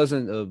it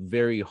wasn't a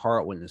very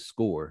hard one to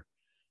score.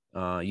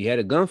 You had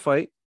a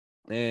gunfight,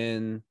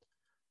 and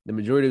the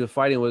majority of the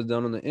fighting was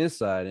done on the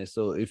inside. And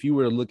so if you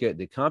were to look at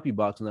the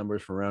CompuBox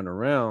numbers from round to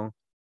round,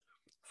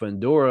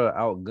 Fundora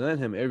outgunned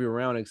him every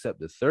round except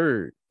the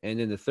 3rd. And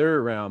in the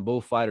 3rd round,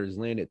 both fighters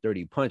landed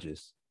 30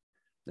 punches.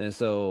 And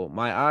so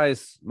my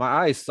eyes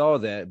saw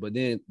that, but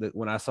then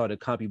when I saw the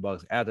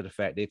CompuBox after the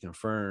fact, they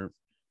confirmed,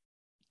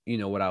 you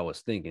know, what I was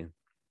thinking.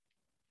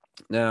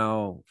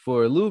 Now,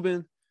 for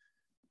Lubin,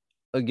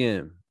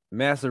 again,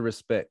 massive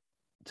respect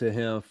to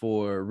him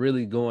for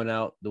really going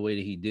out the way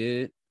that he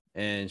did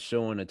and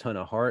showing a ton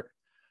of heart.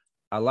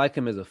 I like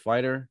him as a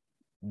fighter.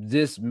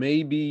 This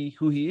may be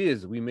who he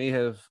is. We may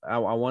have, I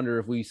wonder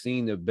if we've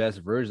seen the best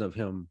version of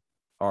him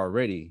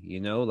already, you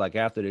know, like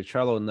after the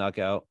Charlo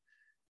knockout,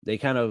 they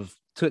kind of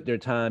took their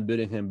time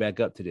building him back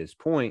up to this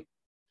point.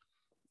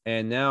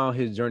 And now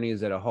his journey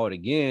is at a halt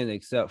again,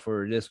 except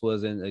for this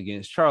wasn't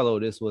against Charlo.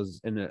 This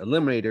was an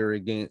eliminator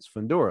against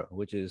Fundora,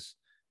 which is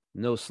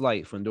no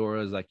slight.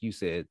 Fundora is, like you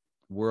said,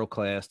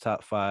 world-class,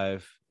 top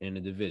 5 in the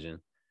division.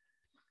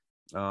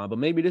 But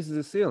maybe this is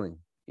a ceiling,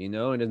 you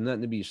know, and there's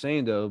nothing to be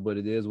ashamed of, but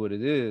it is what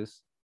it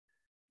is.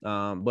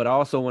 But I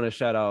also want to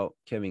shout out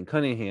Kevin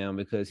Cunningham,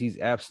 because he's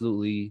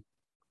absolutely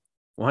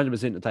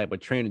 100% the type of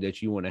trainer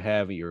that you want to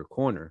have in your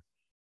corner.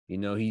 You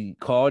know, he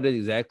called it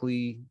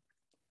exactly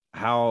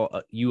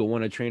how you would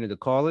want a trainer to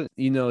call it.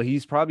 You know,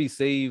 he's probably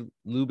saved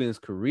Lubin's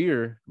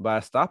career by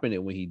stopping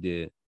it when he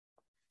did.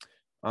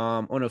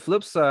 On the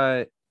flip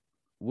side,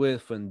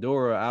 with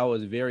Fundora, I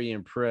was very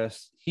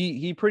impressed.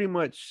 He pretty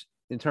much,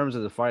 in terms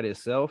of the fight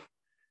itself,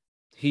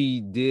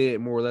 he did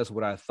more or less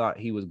what I thought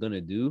he was going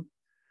to do.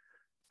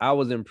 I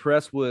was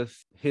impressed with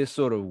his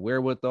sort of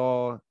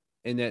wherewithal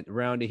in that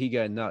round that he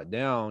got knocked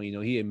down. You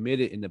know, he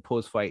admitted in the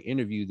post-fight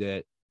interview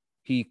that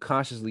he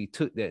consciously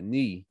took that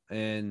knee.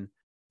 And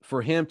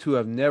for him to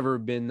have never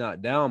been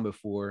knocked down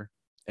before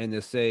and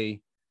to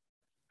say,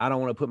 I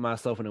don't want to put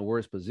myself in a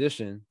worse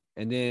position.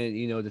 And then,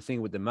 you know, the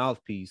thing with the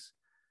mouthpiece,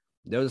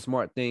 that was a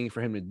smart thing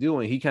for him to do,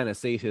 and he kind of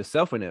saved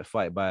himself in that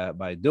fight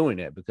by doing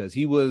that, because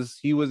he was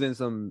in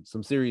some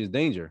serious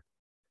danger.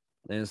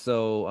 And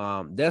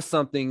so that's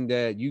something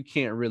that you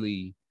can't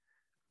really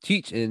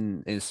teach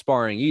in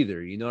sparring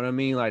either. You know what I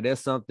mean? Like,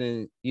 that's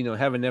something,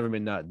 having never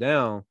been knocked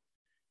down,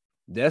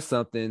 that's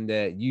something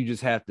that you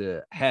just have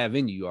to have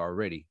in you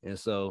already. And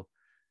so,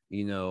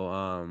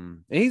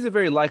 and he's a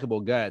very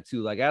likable guy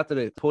too. Like, after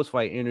the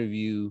post-fight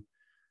interview,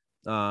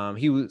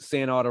 he was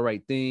saying all the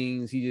right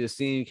things. He just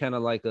seemed kind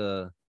of like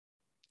a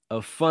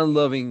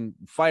fun-loving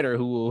fighter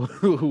who will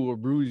who will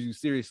bruise you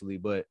seriously.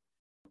 But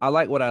I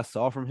like what I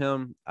saw from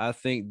him. I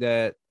think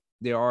that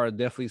there are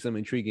definitely some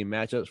intriguing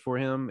matchups for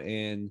him,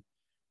 and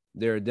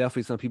there are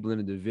definitely some people in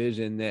the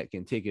division that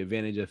can take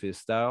advantage of his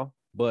style.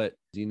 But,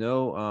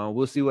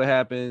 we'll see what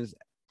happens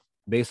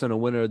based on the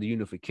winner of the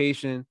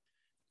unification.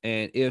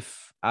 And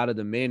if out of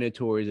the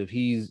mandatories,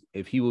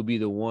 if he will be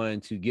the one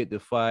to get the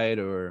fight,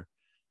 or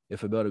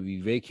if a belt will be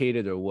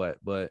vacated or what.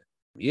 But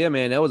yeah,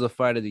 man, that was a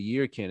fight of the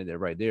year candidate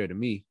right there to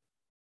me.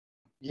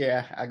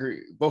 Yeah, I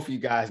agree. Both of you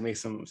guys made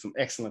some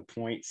excellent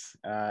points,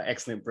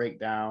 excellent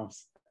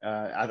breakdowns.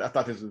 I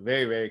thought this was a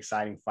very, very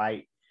exciting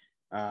fight.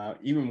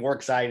 Even more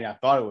exciting than I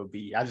thought it would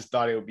be. I just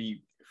thought it would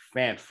be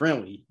fan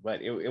friendly,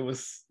 but it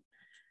was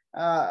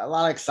a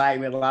lot of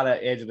excitement, a lot of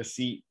edge of the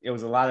seat. It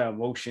was a lot of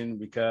emotion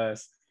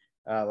because,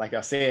 like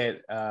I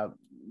said,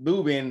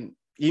 Lubin,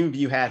 even if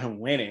you had him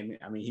winning,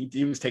 I mean,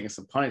 he was taking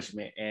some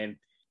punishment, and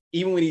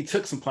even when he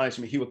took some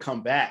punishment, he would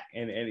come back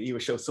and he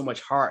would show so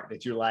much heart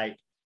that you're like,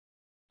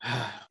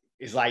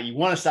 it's like you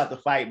want to stop the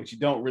fight, but you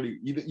don't really,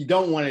 you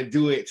don't want to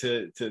do it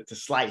to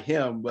slight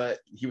him. But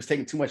he was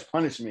taking too much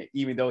punishment,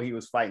 even though he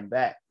was fighting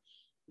back.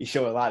 He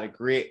showed a lot of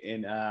grit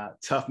and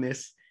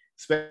toughness,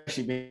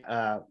 especially being,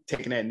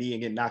 taking that knee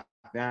and getting knocked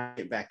down,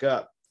 get back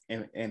up,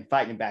 and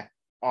fighting back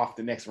off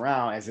the next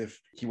round as if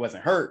he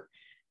wasn't hurt.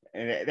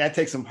 And that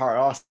takes some heart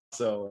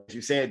also. As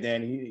you said,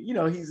 Dan,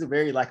 he's a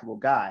very likable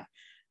guy.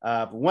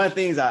 But one of the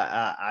things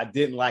I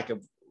didn't like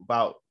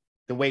about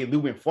the way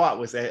Lubin fought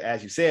was,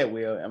 as you said,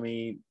 Will, I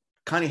mean,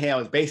 Cunningham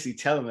was basically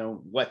telling him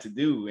what to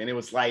do. And it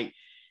was like,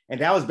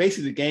 and that was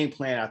basically the game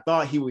plan I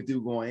thought he would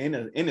do going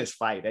in this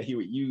fight, that he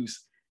would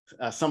use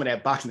some of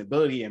that boxing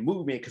ability and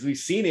movement, because we've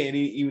seen it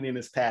even in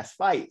his past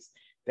fights,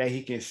 that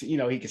he can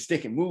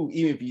stick and move,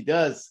 even if he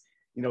does,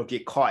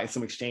 get caught in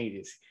some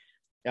exchanges.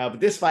 But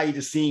this fight, he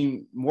just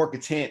seemed more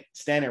content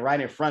standing right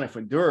in front of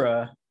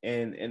Fundora,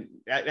 and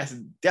that's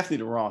definitely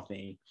the wrong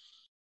thing.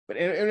 But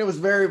it was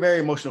a very, very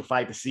emotional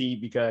fight to see,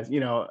 because,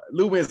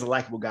 Lubin is a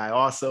likable guy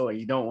also, and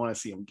you don't want to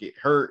see him get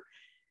hurt.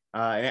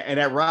 And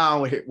that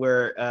round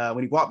where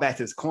when he walked back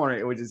to his corner,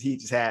 it was just, he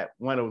just had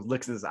one of those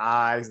looks in his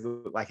eyes,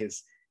 like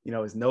his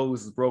nose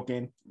was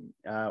broken,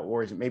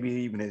 or maybe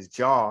even his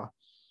jaw.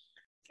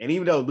 And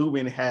even though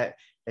Lubin has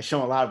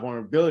shown a lot of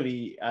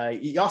vulnerability,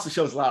 he also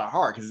shows a lot of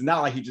heart, because it's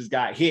not like he just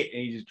got hit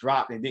and he just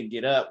dropped and didn't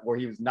get up, or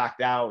he was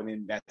knocked out and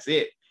then that's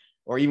it.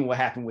 Or even what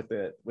happened with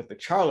the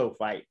Charlo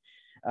fight.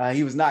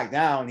 He was knocked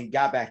down, he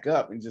got back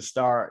up and just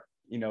started,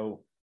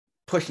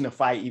 pushing the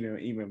fight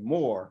even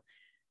more.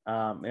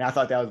 And I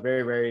thought that was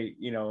very, very,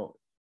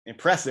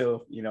 impressive,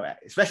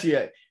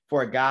 especially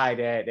for a guy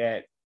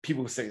that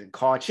people say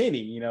call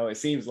Chinny. It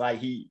seems like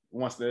he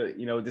wants to,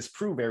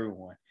 disprove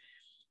everyone.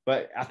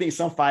 But I think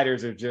some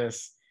fighters are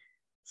just,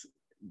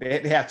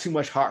 they have too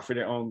much heart for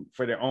their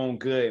own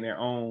good and their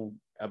own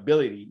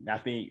ability. And I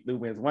think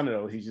Lubin is one of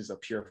those. He's just a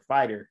pure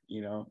fighter,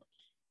 And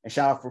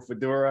shout out for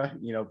Fundora,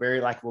 very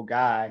likable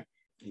guy.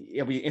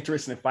 It'll be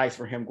interesting fights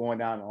for him going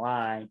down the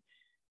line.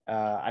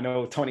 I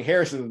know Tony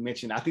Harrison was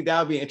mentioned. I think that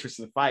would be an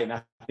interesting fight. And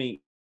I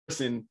think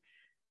Harrison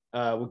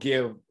will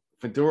give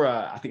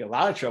Fundora, I think, a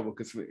lot of trouble,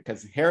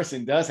 because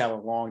Harrison does have a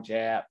long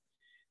jab.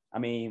 I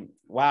mean,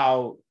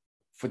 while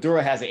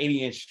Fundora has an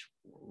 80-inch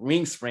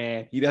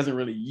wingspan, he doesn't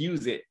really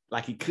use it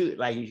like he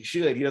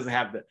should. He doesn't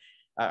have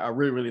a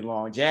really, really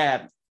long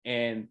jab.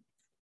 And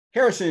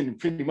Harrison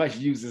pretty much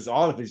uses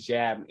all of his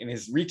jab, and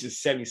his reach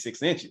is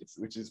 76 inches,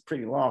 which is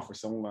pretty long for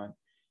someone,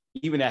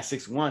 even at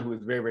 6'1", who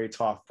is very, very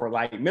tall for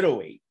light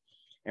middleweight.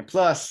 And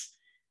plus,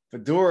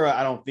 Fundora,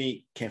 I don't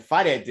think, can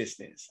fight at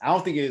distance. I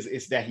don't think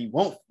it's that he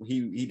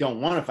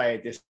don't want to fight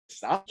at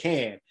distance. I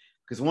can,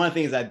 because one of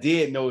the things I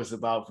did notice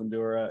about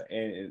Fundora,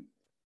 and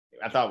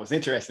I thought was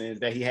interesting, is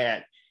that he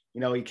had,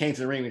 he came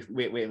to the ring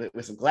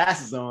with some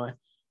glasses on,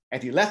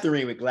 and he left the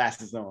ring with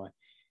glasses on.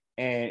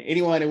 And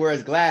anyone that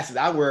wears glasses,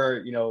 I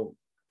wear,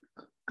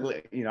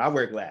 I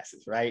wear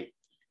glasses, right?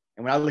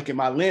 And when I look at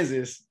my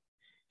lenses,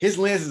 his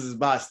lenses is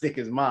about as thick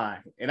as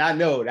mine. And I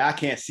know that I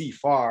can't see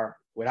far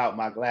without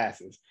my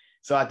glasses.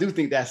 So I do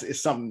think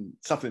it's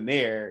something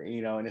there,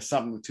 and it's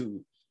something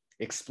to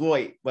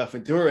exploit. But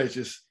Fundora is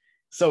just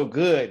so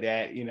good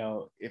that,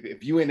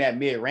 if you're in that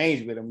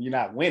mid-range with him, you're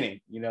not winning,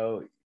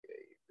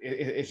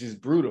 it's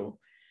just brutal.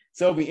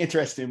 So it'll be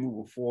interesting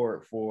moving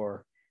forward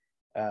for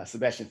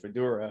Sebastian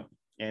Fundora.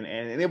 And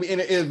it'll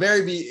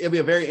be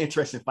a very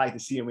interesting fight to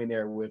see him in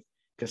there with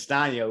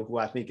Castaño, who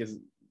I think is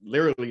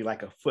literally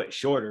like a foot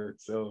shorter.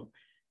 So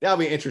that'll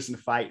be an interesting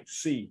fight to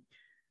see.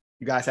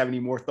 You guys have any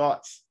more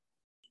thoughts?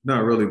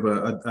 Not really,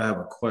 but I have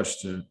a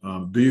question.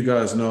 Do you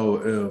guys know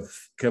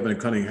if Kevin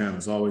Cunningham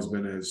has always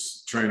been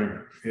his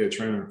trainer, head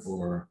trainer,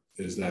 or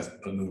is that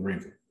a new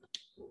wrinkle?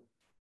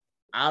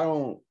 I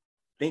don't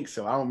think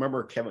so. I don't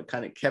remember Kevin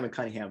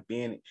Cunningham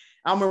being.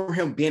 I don't remember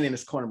him being in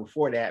this corner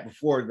before that,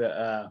 before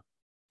the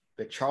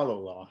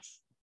Charlo loss.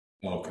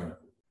 Okay.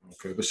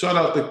 Okay. But shout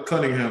out to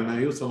Cunningham, man.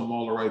 He was telling him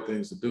all the right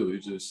things to do. He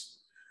just,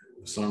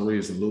 for some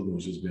reason, Lugan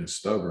was just being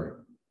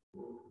stubborn.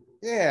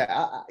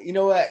 Yeah, you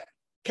know what?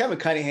 Kevin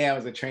Cunningham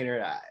is a trainer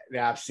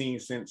that I've seen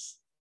since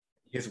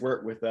his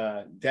work with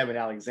Devin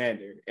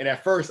Alexander. And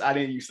at first, I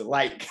didn't used to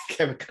like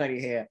Kevin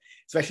Cunningham,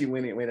 especially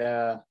when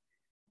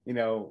you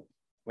know,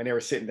 when they were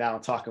sitting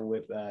down talking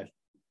with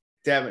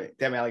Devin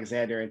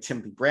Alexander and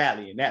Timothy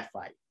Bradley in that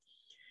fight.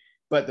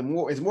 But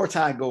as more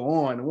time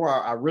go on, the more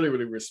I really,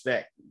 really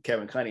respect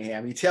Kevin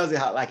Cunningham. He tells it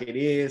how like it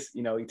is,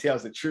 you know, he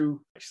tells the truth.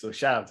 So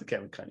shout out to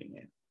Kevin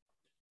Cunningham.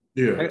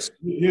 Yeah,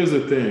 here's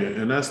the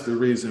thing, and that's the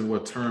reason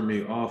what turned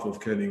me off of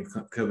Kevin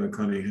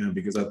Cunningham,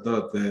 because I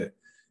thought that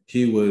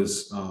he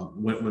was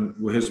when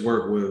with his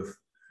work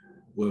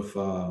with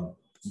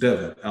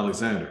Devin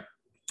Alexander.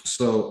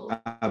 So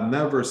I've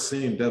never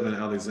seen Devin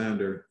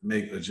Alexander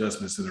make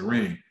adjustments in the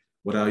ring.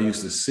 What I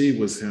used to see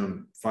was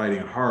him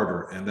fighting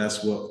harder, and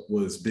that's what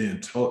was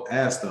being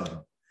asked of him.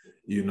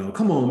 You know,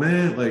 come on,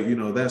 man, like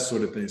that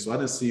sort of thing. So I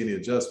didn't see any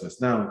adjustments.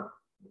 Now,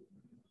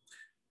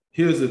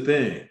 here's the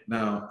thing.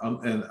 Now,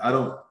 and I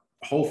don't.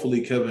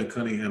 Hopefully, Kevin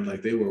Cunningham,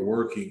 like they were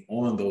working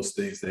on those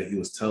things that he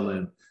was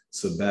telling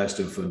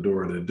Sebastian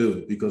Fundora to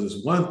do, because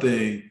it's one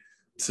thing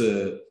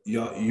to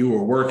you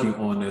were working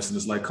on this, and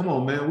it's like, come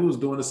on, man, we was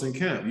doing this in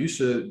camp. You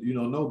should,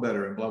 know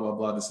better, and blah blah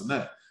blah, this and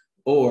that.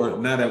 Or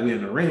now that we're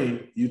in the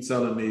ring, you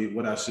telling me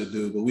what I should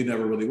do, but we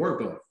never really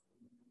worked on it.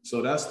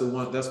 So that's the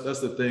one. That's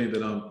the thing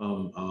that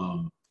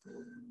I'm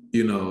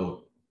you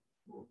know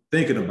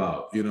thinking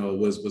about.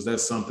 Was that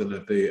something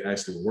that they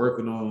actually were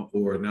working on,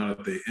 or now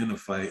that they're in a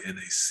fight and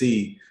they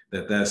see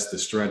that that's the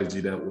strategy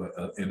that would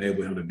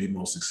enable him to be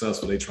more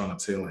successful, they trying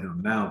to tell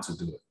him now to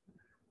do it.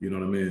 You know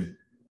what I mean?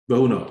 But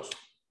who knows?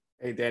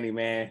 Hey, Danny,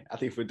 man, I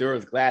think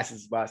Fedora's glasses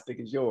is about as thick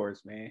as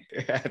yours, man.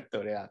 I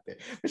throw that out there.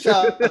 But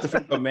shout out to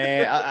Fedora,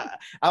 man.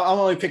 I'm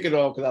only picking it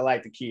on because I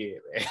like the kid,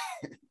 man.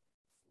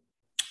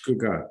 Good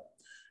guy.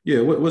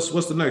 Yeah,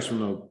 what's the next one,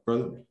 though,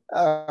 brother?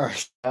 All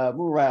right,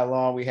 moving right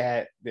along, we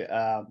had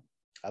a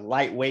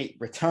lightweight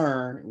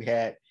return. We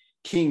had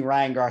King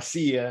Ryan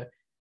Garcia,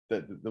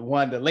 the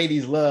one the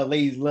ladies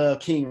love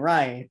King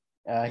Ryan.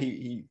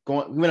 We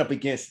went up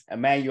against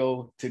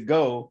Emmanuel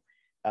Tagoe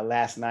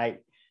last night.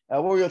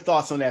 What were your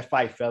thoughts on that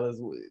fight,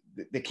 fellas?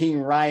 Did King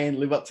Ryan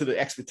live up to the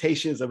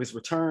expectations of his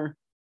return?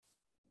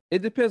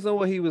 It depends on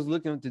what he was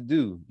looking to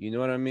do. You know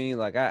what I mean?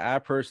 Like I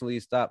personally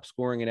stopped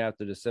scoring it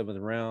after the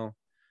 7th round.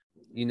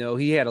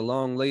 He had a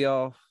long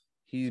layoff.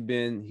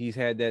 He's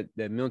had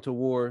that mental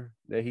war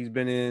that he's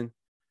been in.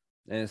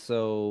 And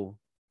so,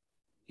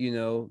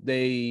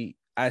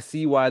 I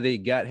see why they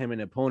got him an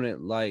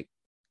opponent like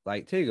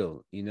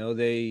Tagoe.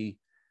 They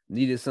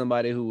needed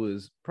somebody who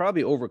was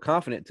probably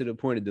overconfident to the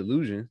point of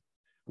delusion,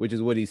 which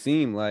is what he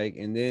seemed like.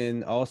 And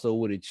then also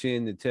with a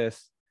chin to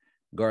test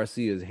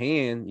Garcia's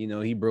hand.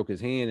 He broke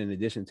his hand in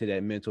addition to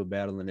that mental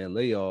battle and that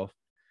layoff.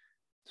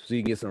 So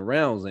he gets some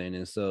rounds in.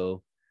 And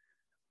so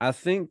I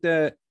think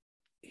that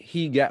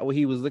he got what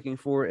he was looking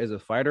for as a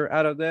fighter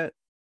out of that.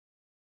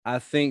 I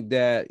think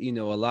that,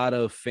 a lot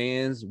of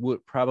fans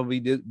would probably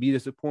be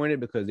disappointed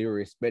because they were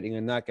expecting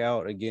a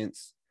knockout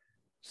against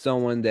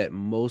someone that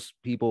most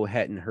people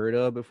hadn't heard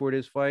of before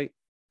this fight.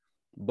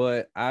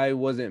 But I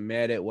wasn't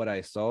mad at what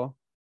I saw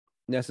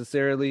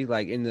necessarily,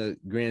 like in the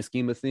grand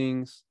scheme of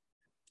things.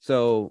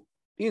 So,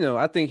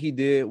 I think he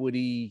did what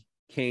he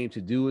came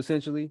to do,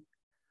 essentially.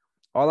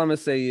 All I'm going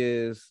to say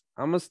is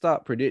I'm going to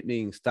stop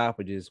predicting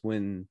stoppages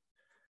when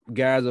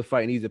guys are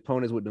fighting these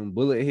opponents with them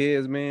bullet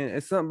heads, man.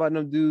 It's something about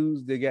them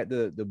dudes. They got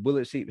the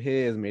bullet-shaped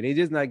heads, man. They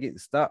just not getting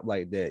stopped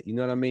like that. You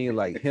know what I mean?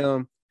 Like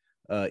him,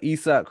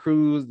 Isaac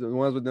Cruz, the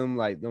ones with them,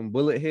 like them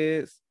bullet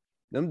heads.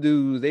 Them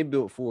dudes, they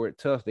built for it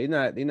tough. They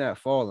not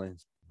falling.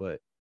 But,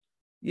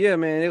 yeah,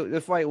 man,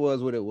 the fight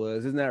was what it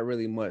was. There's not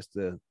really much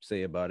to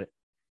say about it.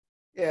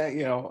 Yeah,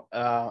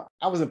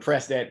 I was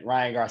impressed that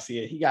Ryan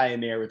Garcia, he got in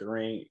there with the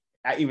ring,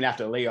 even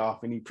after the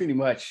layoff, and he pretty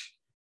much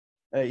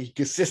he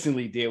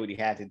consistently did what he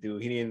had to do.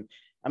 He didn't.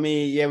 I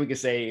mean, yeah, we could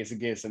say it's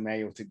against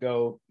Emmanuel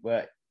Tagoe,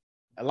 but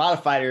a lot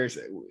of fighters,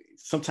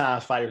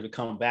 sometimes fighters would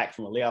come back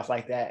from a layoff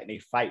like that, and they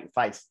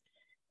fights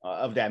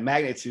of that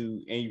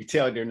magnitude, and you can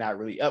tell they're not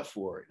really up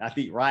for it. And I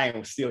think Ryan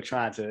was still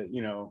trying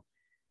to,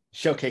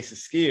 showcase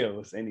his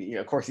skills, and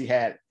of course, he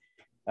had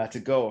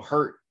Tagoe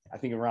hurt. I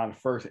think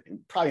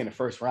probably in the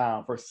first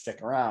round, first or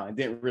second round, and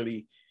didn't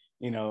really,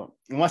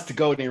 once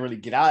Tagoe didn't really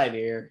get out of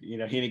there, he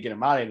didn't get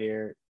him out of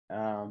there.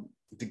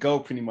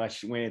 Tagoe pretty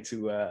much went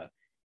into,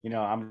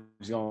 I'm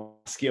just going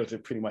to skill to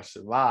pretty much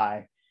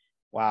survive,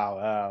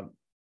 while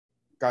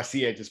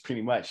Garcia just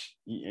pretty much,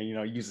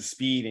 uses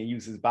speed and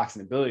uses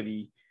boxing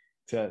ability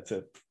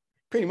to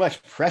pretty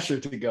much pressure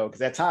Tagoe,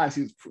 because at times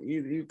he was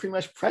pretty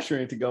much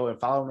pressuring Tagoe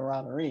and following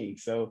around the ring.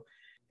 So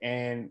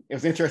And it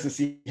was interesting to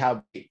see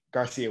how big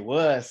Garcia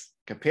was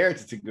compared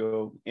to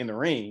Go in the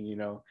ring, you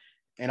know,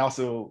 and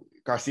also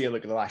Garcia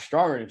looked a lot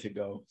stronger than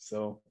Go.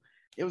 So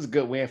it was a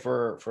good win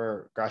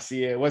for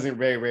Garcia. It wasn't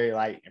very, very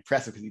like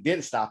impressive because he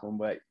didn't stop him,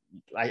 but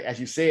like as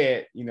you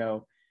said, you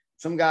know,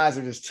 some guys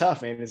are just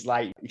tough, and it's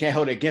like you can't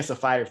hold it against a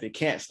fighter if they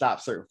can't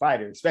stop certain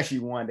fighters, especially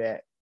one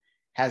that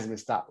hasn't been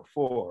stopped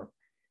before.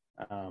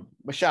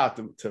 But shout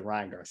out to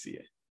Ryan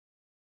Garcia.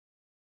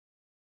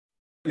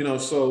 You know,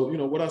 so, you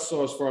know, what I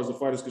saw as far as the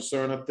fight is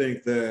concerned, I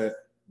think that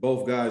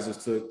both guys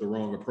just took the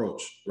wrong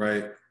approach,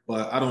 right?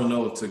 But I don't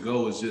know if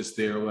To-Go is just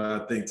there.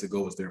 Well, I think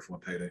To-Go is there for a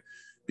payday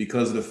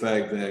because of the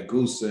fact that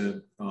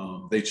Goossen,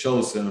 they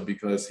chose him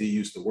because he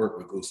used to work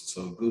with Goossen.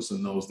 So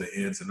Goossen knows the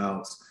ins and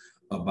outs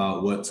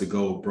about what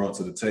To-Go brought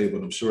to the table.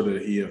 And I'm sure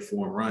that he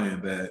informed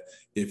Ryan that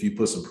if you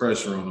put some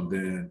pressure on him,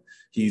 then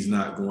he's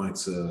not going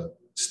to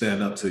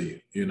stand up to you,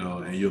 you know,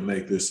 and you'll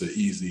make this an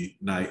easy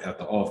night at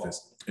the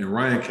office. And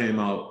Ryan came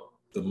out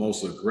the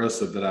most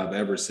aggressive that I've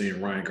ever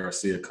seen Ryan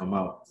Garcia come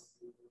out.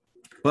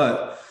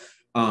 But,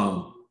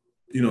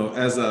 you know,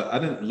 I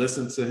didn't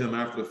listen to him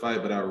after the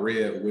fight, but I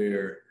read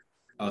where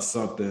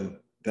something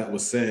that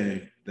was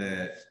saying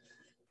that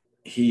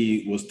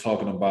he was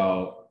talking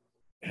about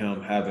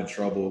him having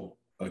trouble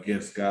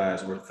against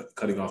guys who are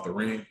cutting off the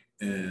ring,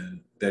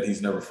 and that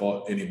he's never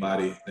fought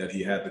anybody that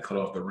he had to cut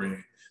off the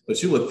ring.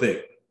 But you would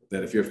think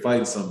that if you're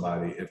fighting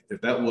somebody,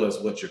 if that was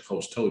what your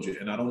coach told you,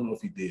 and I don't know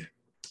if he did,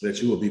 that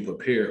you will be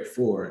prepared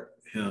for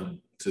him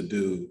to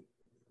do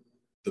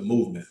the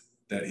movement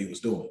that he was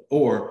doing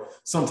or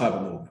some type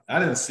of movement. I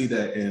didn't see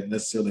that in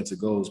necessarily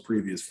To-Go's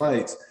previous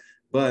fights,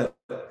 but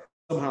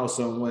somehow,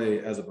 some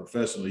way, as a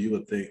professional, you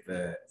would think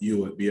that you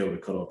would be able to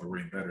cut off the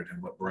ring better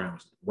than what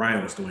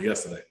Ryan was doing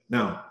yesterday.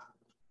 Now,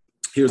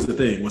 here's the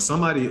thing. When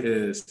somebody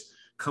is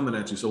coming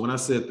at you, so when I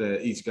said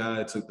that each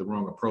guy took the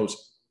wrong approach,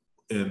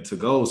 in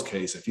To-Go's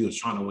case, if he was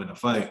trying to win a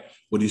fight,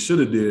 what he should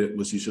have did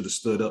was he should have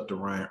stood up to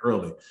Ryan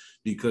early,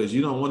 because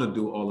you don't want to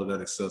do all of that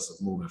excessive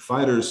movement.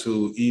 Fighters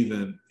who,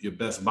 even your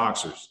best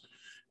boxers,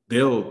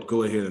 they'll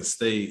go ahead and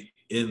stay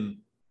in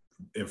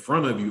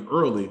front of you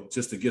early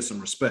just to get some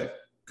respect,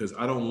 because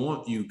I don't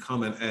want you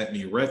coming at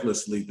me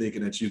recklessly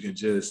thinking that you can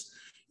just,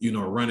 you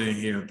know, run in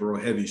here and throw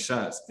heavy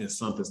shots and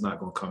something's not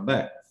going to come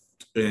back.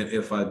 And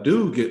if I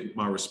do get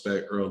my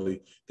respect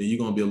early, then you're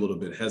going to be a little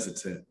bit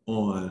hesitant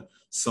on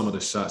some of the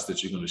shots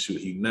that you're going to shoot.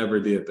 He never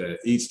did that.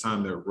 Each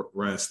time that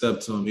Ryan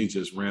stepped to him, he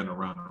just ran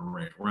around the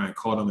ring. Ryan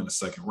caught him in the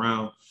second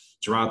round,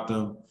 dropped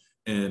him,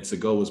 and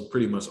To-Go was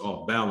pretty much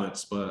off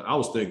balance. But I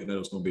was thinking that it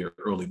was going to be an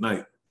early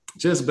night,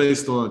 just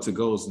based on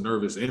To-Go's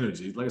nervous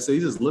energy. Like I said, he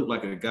just looked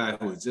like a guy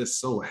who was just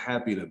so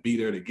happy to be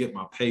there to get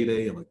my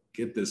payday. I'm going to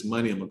get this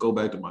money. I'm going to go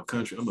back to my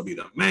country. I'm going to be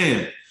the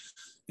man.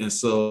 And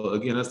so,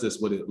 again, that's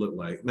just what it looked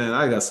like. Man,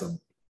 I got some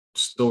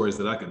stories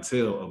that I can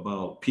tell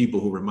about people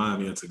who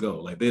remind me of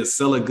To-Go. Like, they'll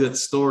sell a good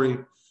story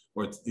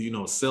or, you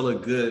know, sell a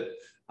good,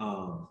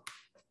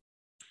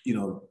 you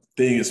know,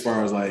 thing as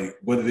far as like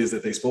what it is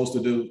that they're supposed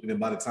to do. And then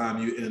by the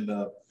time you end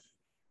up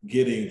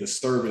getting the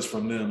service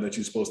from them that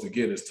you're supposed to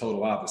get, is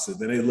total opposite.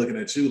 Then they're looking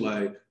at you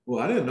like,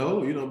 well, I didn't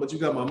know, you know, but you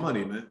got my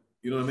money, man.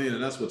 You know what I mean?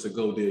 And that's what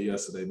To-Go did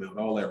yesterday, man. With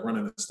all that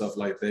running and stuff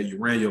like that. You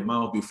ran your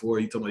mouth before.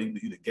 You told me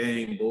you the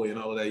game boy and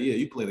all of that. Yeah,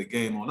 you played a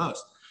game on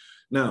us.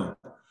 Now,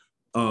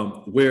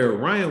 where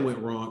Ryan went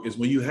wrong is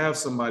when you have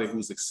somebody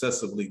who's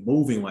excessively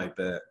moving like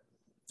that,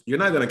 you're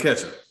not gonna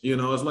catch him. You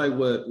know, it's like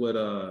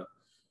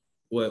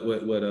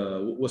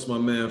what's my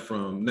man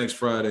from Next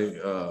Friday,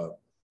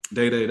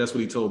 Day. That's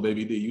what he told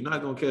Baby D. You're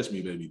not gonna catch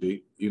me, Baby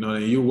D. You know,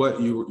 and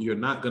you're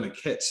not gonna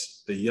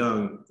catch the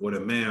young or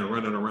the man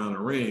running around the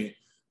ring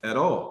at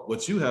all.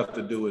 What you have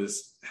to do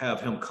is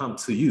have him come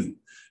to you.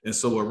 And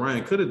so what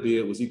Ryan could have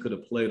did was he could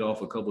have played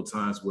off a couple of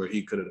times where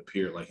he could have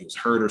appeared like he was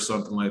hurt or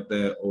something like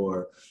that,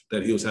 or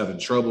that he was having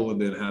trouble,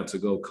 and then have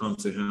To-Go come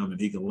to him and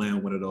he can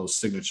land one of those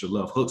signature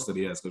left hooks that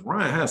he has. Because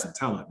Ryan has some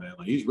talent, man.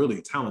 Like, he's really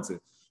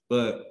talented.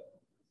 But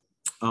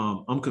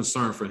I'm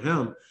concerned for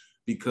him,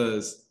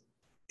 because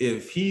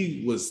if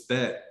he was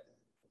that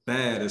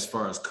bad as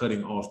far as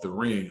cutting off the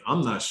ring,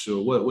 I'm not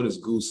sure what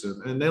is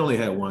Goossen. And they only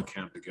had one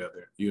camp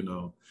together, you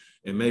know.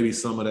 And maybe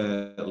some of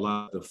that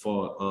lot the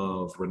fault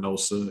of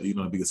Reynoso, you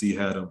know, because he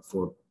had him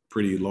for a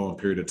pretty long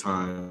period of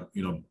time,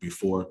 you know,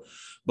 before.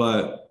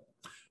 But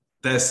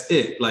that's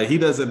it. Like, he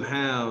doesn't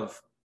have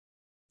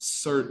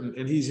certain,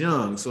 and he's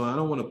young, so I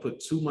don't want to put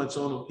too much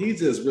on him.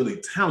 He's just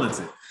really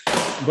talented.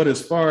 But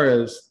as far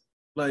as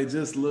like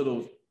just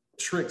little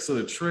tricks of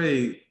the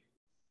trade,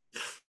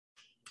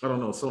 I don't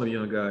know. Some of the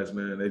young guys,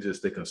 man,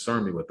 they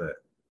concern me with that,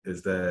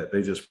 is that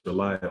they just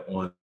rely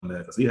on that,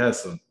 because he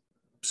has some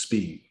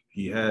speed.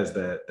 He has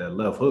that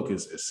left hook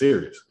is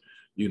serious,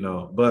 you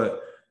know,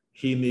 but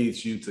he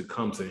needs you to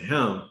come to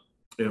him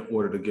in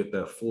order to get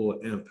that full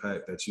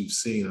impact that you've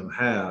seen him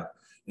have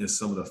in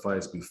some of the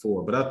fights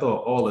before. But I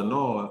thought all in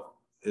all,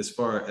 as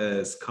far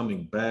as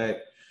coming back,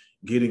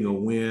 getting a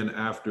win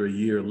after a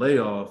year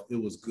layoff,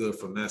 it was good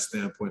from that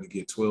standpoint to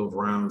get 12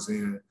 rounds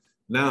in.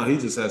 Now he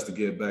just has to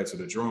get back to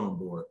the drawing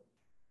board.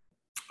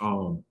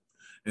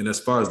 And as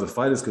far as the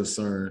fight is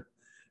concerned,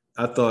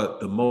 I thought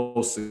the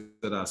most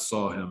that I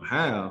saw him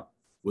have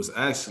was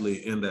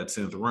actually in that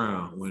 10th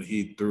round when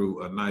he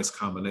threw a nice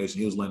combination.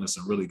 He was landing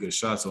some really good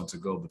shots on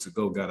To-Go, but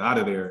To-Go got out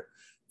of there.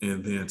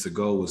 And then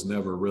To-Go was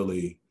never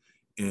really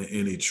in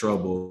any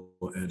trouble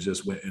and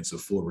just went into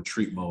full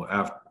retreat mode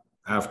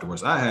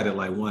afterwards. I had it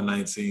like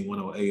 119,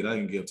 108. I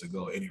didn't give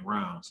To-Go any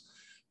rounds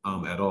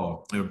at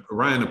all. And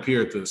Ryan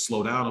appeared to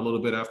slow down a little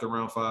bit after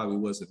round 5. He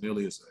wasn't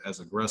nearly as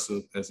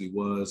aggressive as he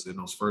was in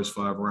those first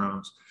 5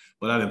 rounds.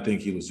 But I didn't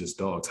think he was just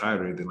dog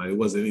tired or anything. Like, it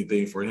wasn't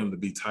anything for him to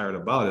be tired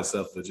about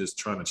except for just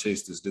trying to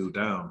chase this dude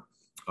down.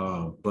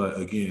 But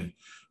again,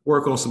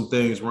 work on some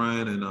things,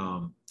 Ryan. And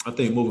I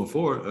think moving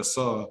forward, I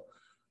saw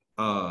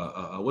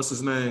what's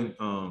his name?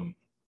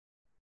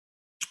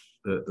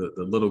 The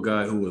little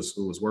guy who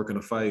was working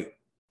a fight,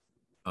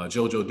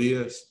 Jojo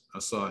Diaz. I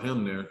saw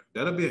him there.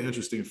 That'll be an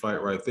interesting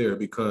fight right there,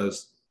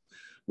 because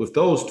with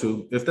those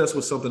two, if that's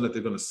what something that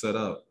they're going to set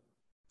up,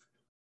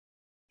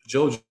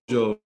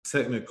 Jojo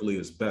technically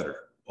is better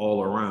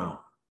all around,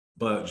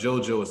 but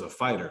Jojo is a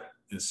fighter.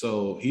 And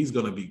so he's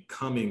going to be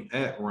coming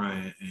at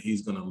Ryan, and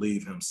he's going to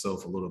leave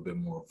himself a little bit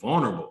more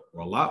vulnerable,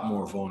 or a lot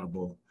more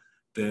vulnerable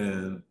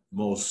than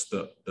most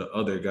the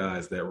other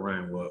guys that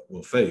Ryan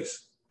will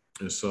face.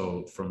 And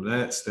so from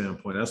that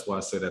standpoint, that's why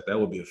I say that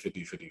would be a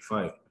 50-50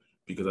 fight,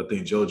 because I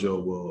think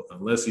Jojo will,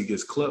 unless he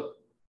gets clipped,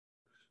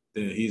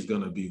 then he's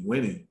going to be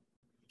winning.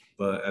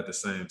 But at the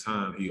same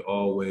time, he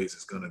always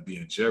is going to be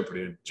in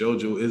jeopardy. And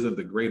Jojo isn't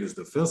the greatest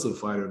defensive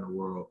fighter in the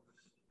world,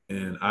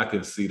 and I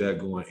can see that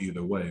going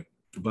either way.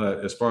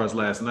 But as far as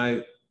last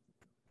night,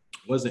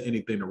 wasn't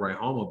anything to write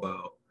home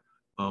about.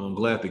 I'm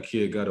glad the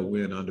kid got a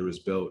win under his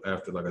belt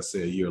after, like I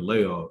said, a year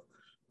layoff.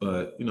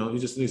 But, he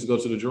just needs to go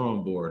to the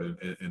drawing board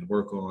and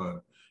work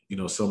on,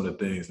 some of the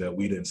things that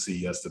we didn't see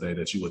yesterday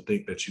that you would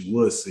think that you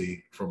would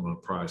see from a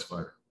prize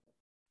fighter.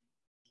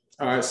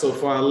 All right, so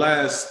for our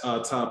last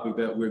topic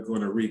that we're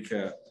going to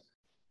recap,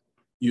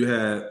 you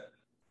had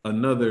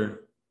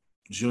another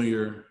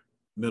junior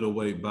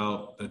middleweight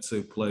bout that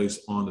took place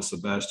on the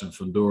Sebastian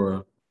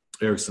Fundora,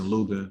 Erickson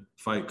Lubin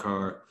fight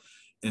card.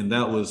 And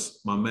that was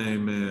my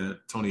main man,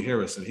 Tony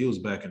Harrison. He was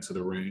back into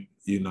the ring.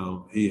 He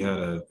had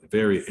a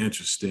very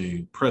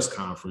interesting press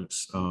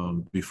conference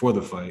before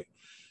the fight.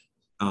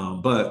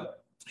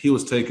 But he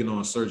was taking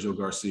on Sergio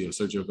Garcia.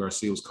 Sergio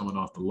Garcia was coming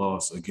off the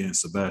loss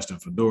against Sebastian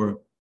Fundora.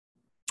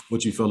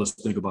 What you fellas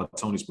think about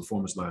Tony's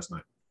performance last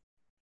night?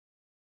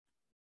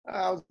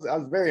 I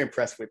was very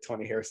impressed with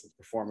Tony Harrison's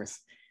performance.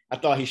 I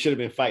thought he should have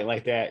been fighting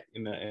like that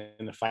in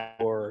the fight,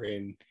 or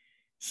in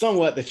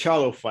somewhat the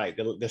Charlo fight,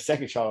 the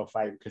second Charlo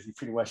fight, because he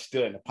pretty much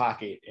stood in the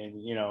pocket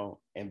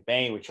and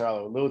banged with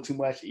Charlo a little too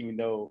much, even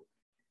though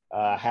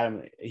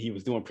he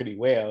was doing pretty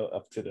well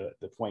up to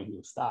the point he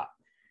was stopped.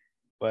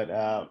 But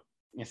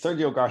and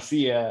Sergio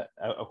Garcia,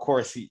 of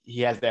course, he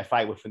has that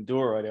fight with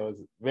Fundora that was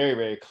very,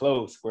 very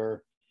close,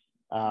 where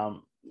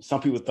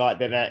some people thought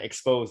that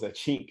exposed a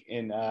chink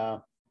in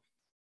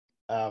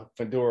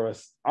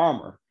Fundora's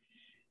armor.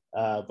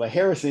 But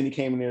Harrison, he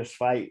came in this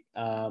fight.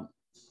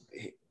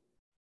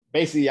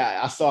 Basically,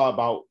 I saw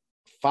about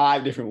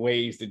 5 different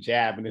ways to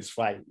jab in this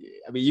fight.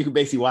 I mean, you can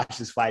basically watch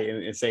this fight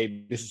and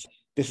say, this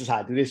is how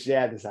I do this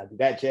jab, this is how I do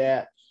that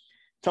jab.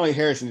 Tony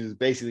Harrison just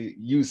basically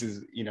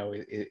uses,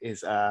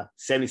 his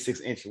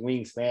 76-inch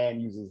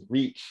wingspan, uses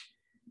reach,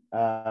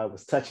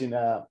 was touching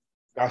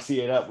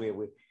Garcia up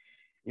with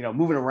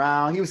moving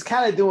around. He was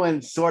kind of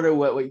doing sort of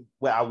what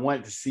I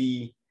wanted to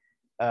see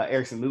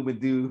Erickson Lubin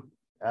do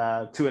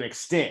to an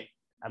extent.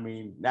 I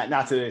mean,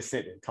 not to the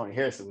extent that Tony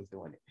Harrison was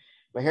doing it.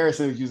 But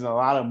Harrison was using a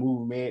lot of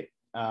movement.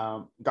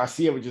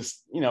 Garcia was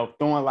just,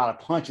 throwing a lot of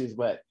punches,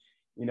 but,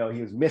 he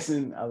was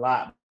missing a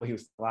lot, but he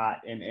was a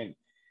lot. And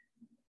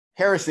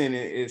Harrison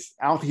is,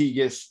 I don't think he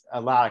gets a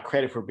lot of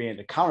credit for being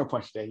the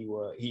counterpuncher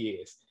that he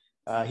is.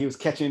 He was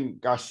catching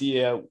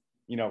Garcia,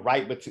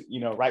 right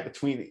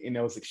between in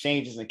those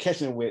exchanges, and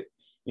catching him with,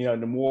 the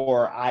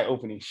more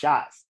eye-opening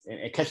shots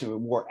and catching him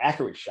with more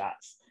accurate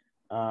shots.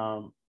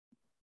 I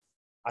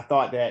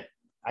thought that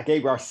I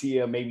gave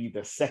Garcia maybe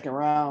the second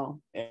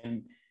round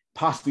and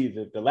possibly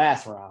the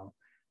last round.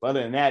 But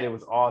other than that, it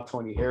was all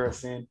Tony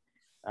Harrison.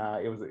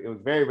 It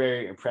was very,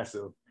 very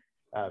impressive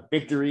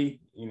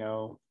victory. He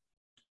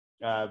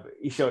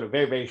showed a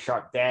very, very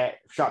sharp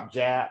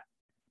jab.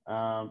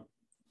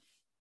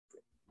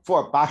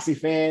 For a boxing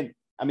fan,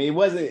 I mean, it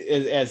wasn't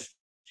as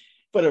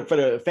for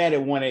the fan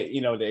that wanted,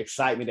 the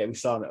excitement that we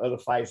saw in the other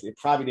fights. It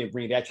probably didn't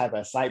bring that type of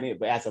excitement.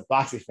 But as a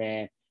boxing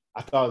fan,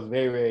 I thought it was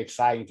very, very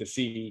exciting to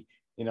see,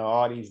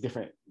 all these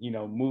different,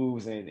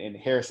 moves and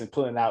Harrison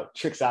pulling out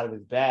tricks out of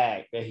his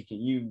bag that he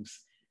can use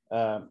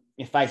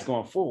in fights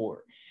going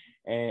forward.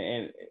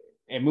 And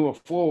moving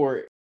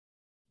forward,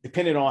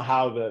 depending on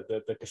how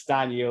the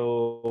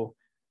Castaño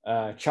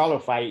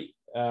Charlo fight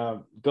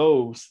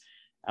goes,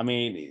 I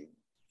mean,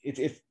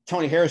 it's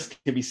Tony Harrison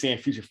could be seeing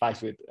future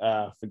fights with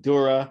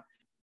Fundora.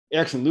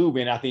 Erickson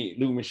Lubin, I think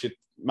Lubin should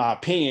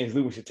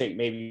take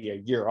maybe a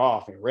year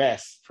off and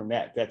rest from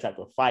that type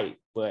of fight.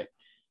 But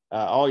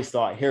I always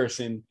thought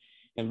Harrison,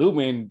 and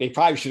Lubin, they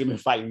probably should have been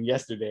fighting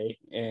yesterday.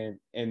 And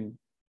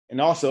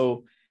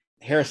also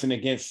Harrison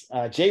against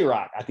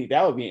J-Rock. I think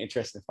that would be an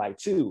interesting fight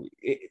too.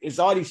 It's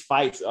all these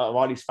fights of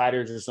all these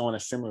fighters that's on a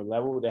similar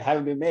level that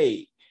haven't been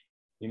made,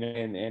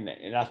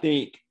 and I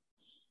think,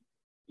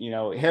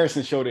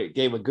 Harrison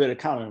gave a good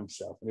account of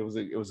himself. It was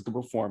a good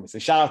performance.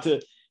 And shout out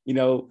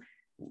to,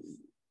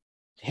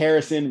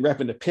 Harrison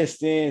repping the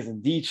Pistons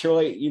and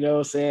Detroit,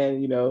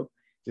 saying,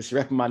 just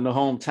repping my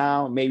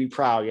hometown, made me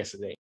proud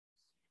yesterday.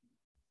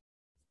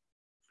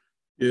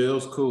 Yeah, it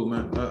was cool,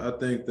 man. I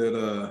think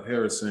that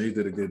Harrison, he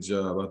did a good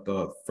job. I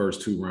thought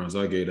first 2 rounds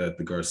I gave that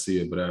to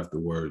Garcia, but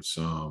afterwards,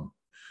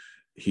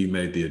 he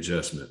made the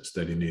adjustments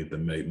that he needed to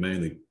make,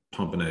 mainly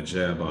pumping that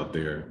jab out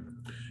there.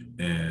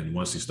 And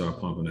once he started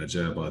pumping that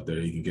jab out there,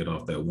 he can get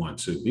off that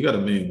 1-2. He got a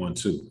mean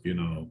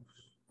 1-2,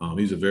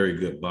 He's a very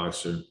good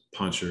boxer,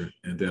 puncher.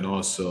 And then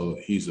also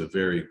he's a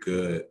very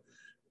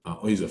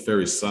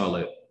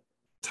solid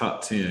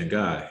top 10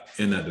 guy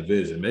in that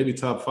division, maybe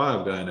top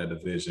 5 guy in that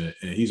division.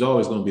 And he's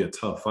always going to be a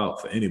tough out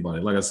for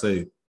anybody. Like I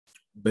say,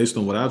 based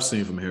on what I've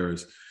seen from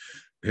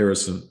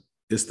Harrison,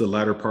 it's the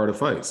latter part of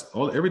fights.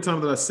 Every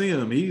time that I see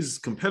him, he's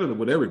competitive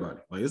with everybody.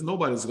 Like, it's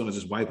nobody's going to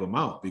just wipe him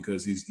out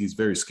because he's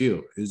very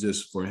skilled. It's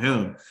just for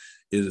him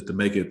is to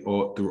make it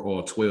all through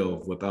all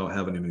 12 without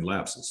having any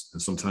lapses.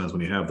 And sometimes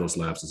when you have those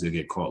lapses, he'll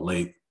get caught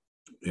late.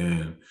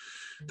 And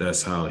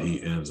that's how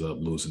he ends up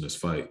losing his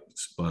fight.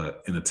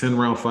 But in a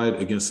 10-round fight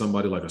against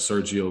somebody like a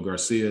Sergio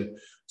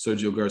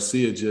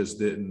Garcia just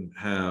didn't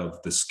have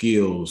the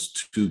skills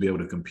to be able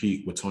to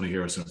compete with Tony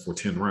Harrison for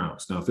 10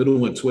 rounds. Now, if it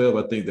went 12,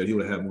 I think that he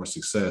would have had more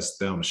success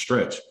down the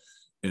stretch.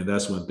 And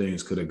that's when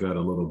things could have got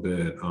a little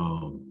bit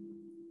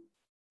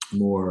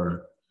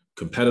more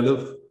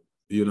competitive,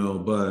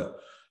 but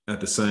at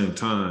the same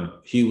time,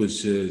 he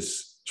was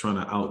just trying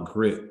to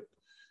outgrit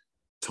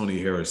Tony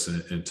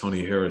Harrison. And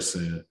Tony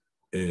Harrison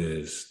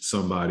is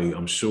somebody,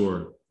 I'm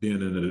sure,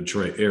 being in the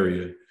Detroit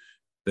area,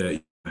 that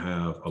you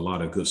have a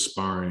lot of good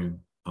sparring,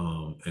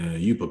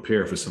 and you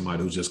prepare for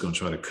somebody who's just going to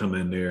try to come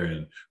in there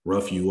and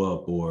rough you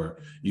up or,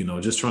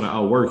 just trying to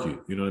outwork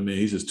you. You know what I mean?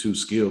 He's just too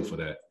skilled for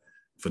that.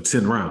 For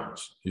 10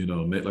 rounds,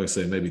 like I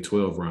say, maybe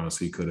 12 rounds,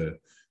 he could have,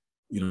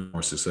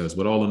 more success.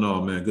 But all in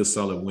all, man, good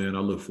solid win. I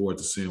look forward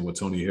to seeing what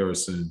Tony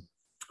Harrison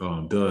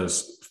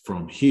does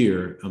from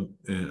here.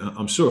 And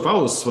I'm sure if I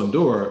was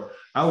Fundora,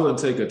 I wouldn't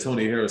take a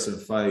Tony Harrison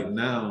fight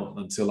now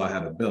until I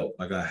had a belt.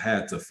 Like, I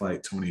had to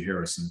fight Tony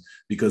Harrison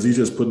because he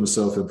just put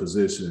himself in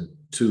position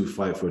to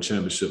fight for a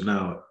championship.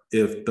 Now,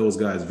 if those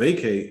guys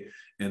vacate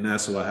and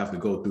that's what I have to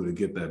go through to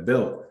get that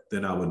belt,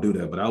 then I would do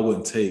that. But I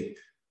wouldn't take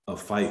a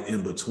fight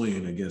in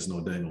between against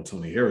no dang on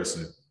Tony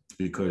Harrison,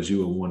 because you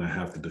would want to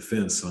have to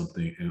defend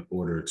something in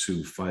order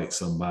to fight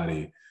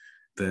somebody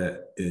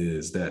that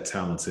is that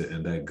talented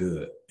and that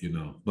good,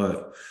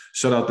 But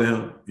shout out to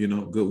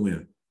him, good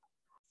win.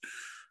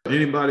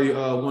 Anybody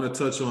want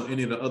to touch on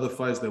any of the other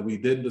fights that we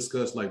didn't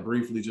discuss, like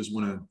briefly, just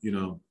want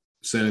to,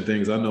 say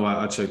anything? I know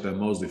I checked that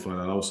Mosley fight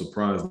out. I was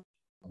surprised.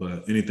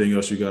 But anything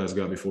else you guys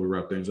got before we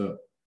wrap things up?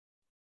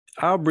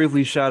 I'll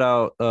briefly shout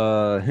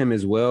out him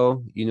as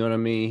well. You know what I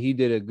mean? He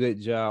did a good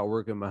job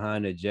working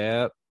behind the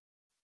jab.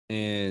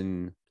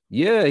 And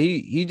yeah,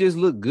 he just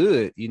looked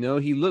good. He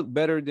looked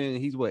better than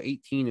he's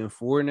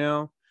 18-4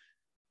 now.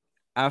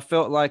 I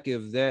felt like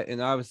if that, and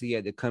obviously he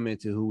had to come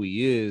into who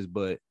he is,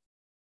 but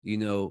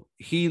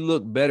he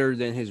looked better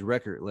than his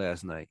record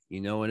last night,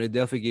 and it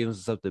definitely gave him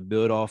stuff to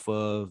build off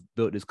of,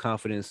 built his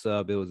confidence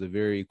up. It was a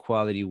very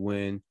quality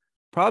win,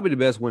 probably the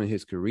best win in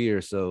his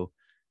career. So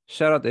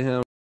shout out to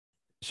him.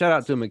 Shout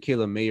out to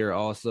Mikaela Mayer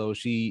also.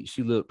 She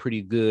looked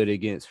pretty good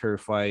against her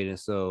fight. And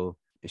so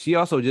she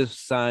also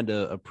just signed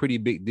a pretty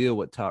big deal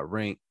with Top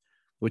Rank,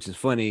 which is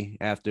funny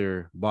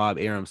after Bob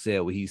Arum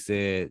said what he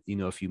said,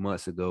 a few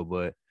months ago.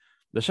 But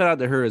shout out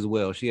to her as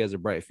well. She has a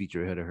bright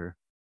future ahead of her.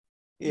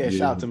 Yeah,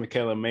 shout out to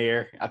Mikaela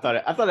Mayer. I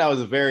thought that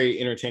was a very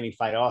entertaining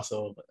fight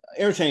also.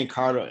 Entertaining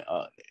card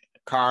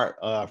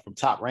from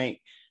Top Rank.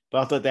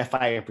 But I thought that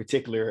fight in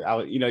particular,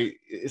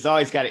 it's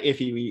always got an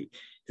iffy.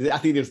 I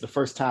think this was the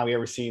first time we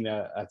ever seen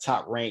a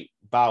Top Rank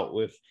bout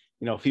with,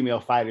 female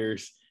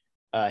fighters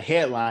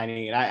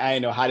headlining. And I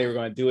didn't know how they were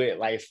going to do it.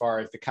 Like, as far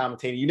as the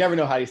commentating, you never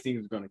know how these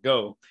things are going to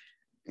go.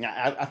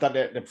 I thought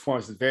that the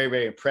performance was very,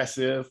 very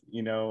impressive.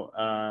 It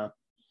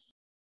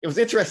was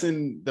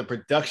interesting, the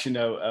production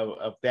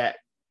of that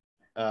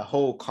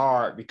whole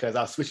card, because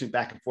I was switching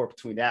back and forth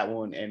between that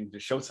one and the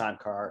Showtime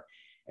card,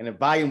 and the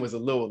volume was a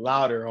little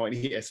louder on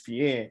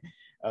ESPN.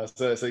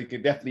 So you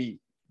could definitely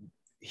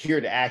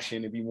hear the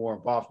action and be more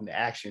involved in the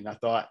action. I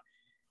thought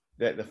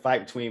that the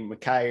fight between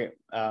Mikaela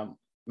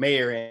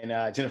Mayer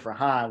and Jennifer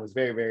Han was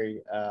very,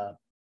 very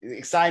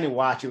exciting to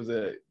watch. It was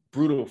a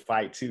brutal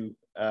fight too.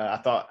 I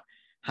thought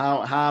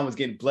Han was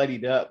getting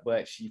bloodied up,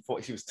 but she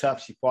was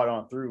tough. She fought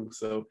on through.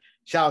 So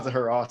shout out to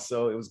her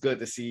also. It was good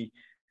to see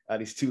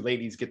these two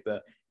ladies get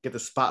the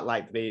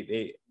spotlight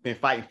they've been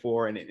fighting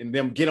for, and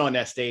them get on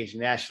that stage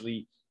and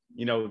actually,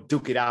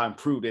 duke it out and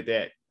prove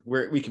that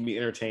we can be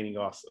entertaining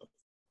also.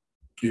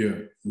 Yeah,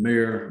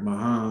 Mayer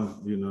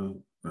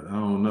Mahan, I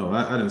don't know.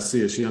 I didn't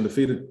see her. She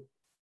undefeated?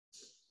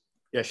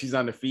 Yeah, she's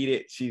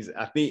undefeated.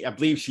 I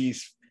believe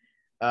she's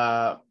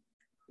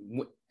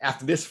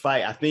after this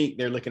fight, I think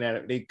they're looking at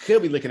it. They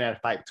could be looking at a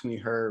fight between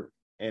her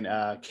and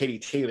Katie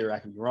Taylor. I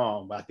could be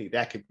wrong, but I think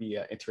that could be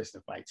an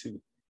interesting fight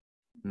too.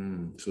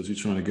 So she's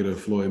trying to get her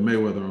Floyd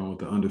Mayweather on with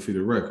the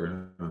undefeated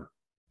record.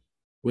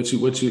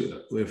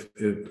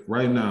 If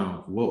right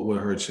now, what would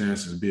her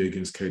chances be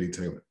against Katie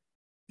Taylor?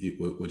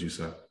 What would you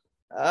say?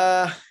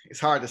 It's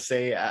hard to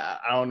say. I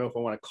don't know if I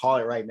want to call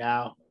it right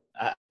now.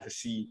 I have to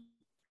see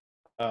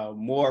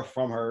more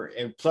from her.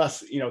 And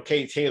plus,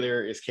 Katie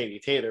Taylor is Katie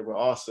Taylor, but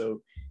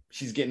also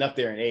she's getting up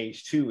there in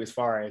age too, as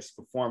far as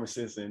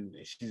performances, and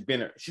she's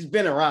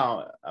been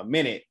around a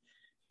minute.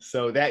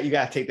 So that you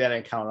got to take that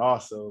into account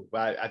also.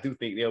 But I do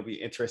think there'll be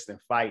an interesting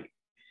fight.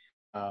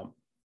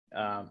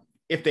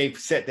 If they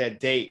set that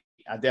date,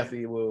 I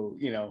definitely will,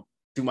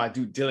 do my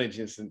due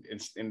diligence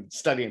and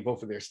studying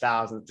both of their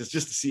styles and just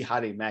to see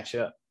how they match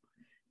up.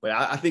 But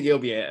I think it'll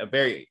be a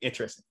very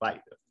interesting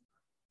fight. Though.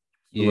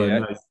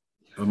 Yeah.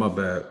 Oh, my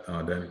bad,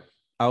 Danny.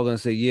 I was gonna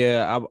say,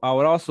 yeah, I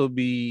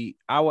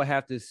would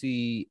have to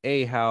see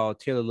how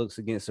Taylor looks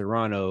against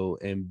Serrano,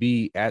 and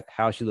B, at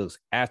how she looks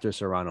after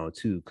Serrano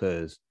too,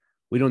 because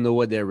we don't know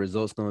what their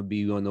results gonna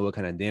be. We don't know what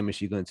kind of damage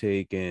she's gonna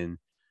take, and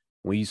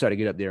when you start to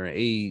get up there in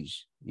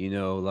age,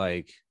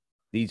 like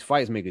these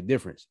fights make a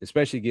difference,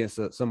 especially against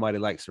somebody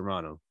like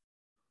Serrano.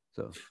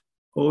 So,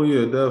 oh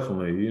yeah,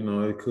 definitely.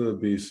 It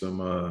could be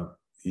some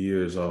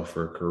years off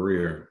her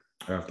career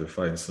after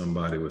fighting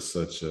somebody with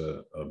such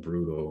a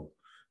brutal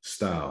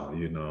style.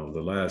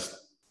 The last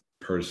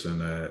person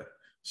that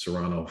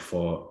Serrano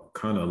fought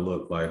kind of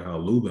looked like how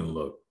Lubin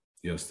looked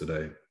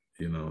yesterday.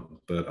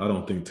 But I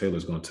don't think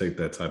Taylor's going to take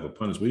that type of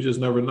punishment. We just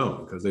never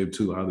know because they're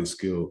two highly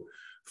skilled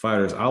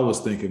fighters. I was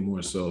thinking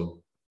more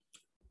so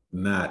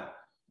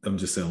I'm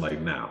just saying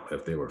like now,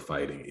 if they were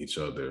fighting each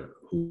other,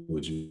 who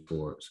would you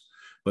force?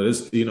 But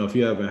it's, if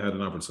you haven't had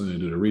an opportunity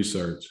to do the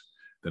research,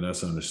 then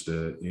that's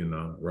understood.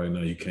 Right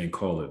now you can't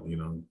call it,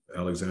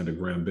 Alexander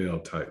Graham Bell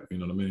type, you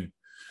know what I mean?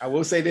 I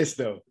will say this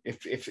though,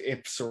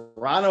 if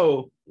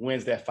Serrano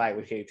wins that fight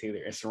with Katie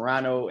Taylor and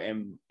Serrano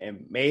and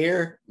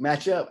Mayer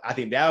match up, I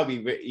think that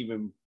would be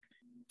even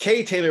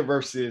Katie Taylor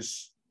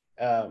versus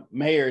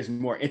Mayer is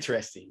more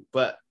interesting,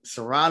 but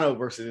Serrano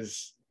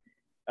versus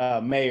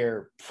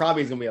Mayer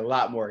probably is going to be a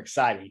lot more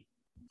exciting.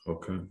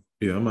 Okay.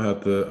 Yeah, I'm going to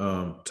have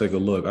to take a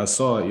look. I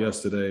saw it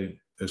yesterday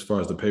as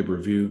far as the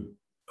pay-per-view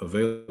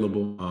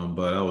available,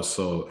 but I was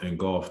so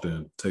engulfed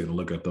in taking a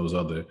look at those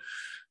other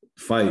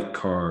fight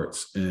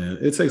cards, and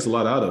it takes a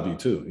lot out of you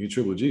too.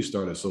 Triple G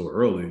started so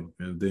early,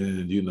 and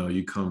then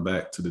you come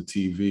back to the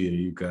TV and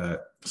you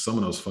got some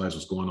of those fights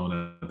was going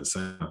on at the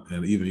same time.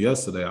 And even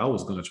yesterday, I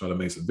was going to try to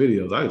make some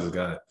videos. I just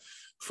got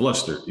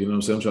flustered. You know what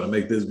I'm saying? I'm trying to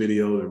make this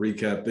video to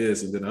recap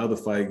this, and then the other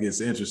fight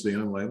gets interesting.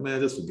 I'm like,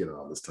 man, just forget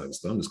all this type of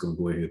stuff. I'm just going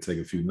to go ahead and take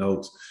a few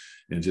notes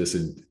and just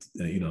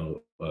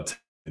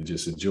and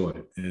just enjoy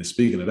it. And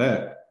speaking of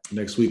that,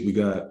 next week we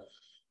got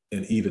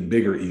an even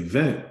bigger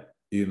event,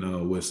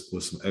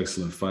 with some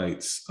excellent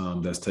fights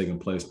that's taking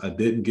place. I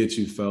didn't get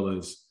you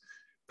fellas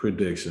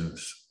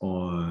predictions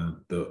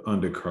on the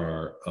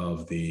undercard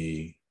of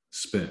the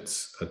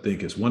Spence. I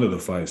think it's one of the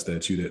fights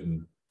that you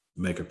didn't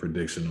make a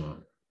prediction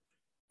on.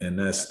 And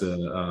that's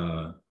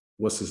the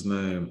what's his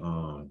name?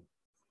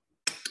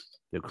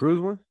 The Cruz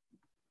one?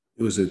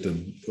 Was it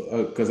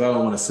the because I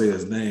don't want to say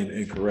his name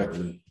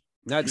incorrectly.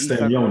 Not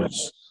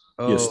Stanionis.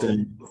 Oh.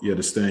 Yeah,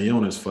 the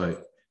Stanionis fight.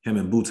 Him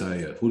and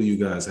Butayev. Who do you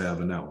guys have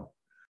in that one?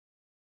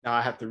 Now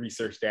I have to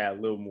research that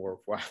a little more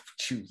before I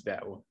choose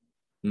that one.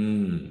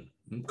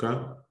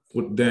 Okay.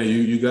 Well, Dan,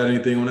 you got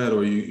anything on that,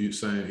 or you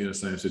saying in the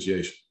same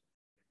situation?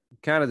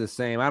 Kind of the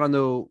same. I don't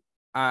know.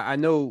 I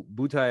know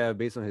Butayev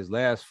based on his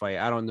last fight.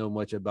 I don't know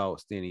much about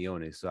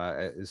Stanionis,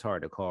 so it's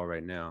hard to call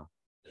right now.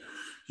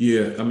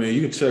 Yeah, I mean,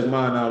 you can check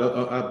mine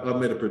out. I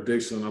made a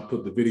prediction. I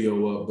put the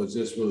video up, but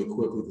just really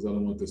quickly because I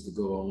don't want this to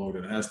go on longer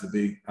than it has to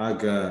be. I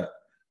got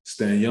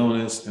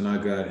Stanionis, and I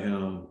got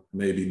him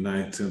maybe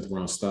 9th, 10th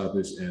round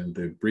stoppage.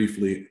 And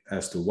briefly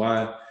as to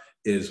why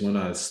is when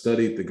I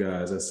studied the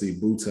guys, I see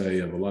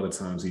Butayev, a lot of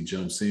times he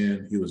jumps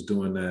in. He was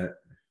doing that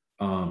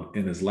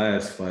in his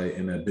last fight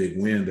in that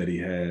big win that he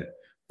had.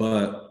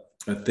 But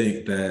I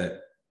think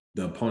that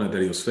the opponent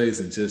that he was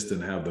facing just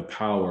didn't have the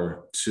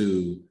power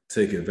to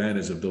take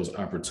advantage of those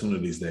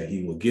opportunities that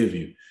he will give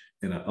you.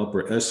 And an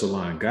upper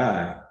echelon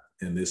guy,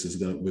 and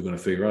we're going to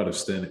figure out if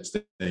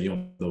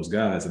Stanionis those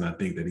guys, and I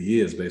think that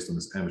he is based on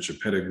his amateur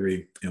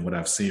pedigree and what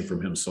I've seen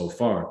from him so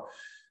far,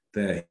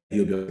 that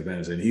he'll be able to take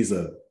advantage. And he's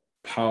a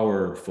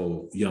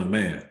powerful young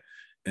man,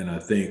 and I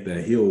think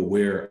that he'll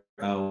wear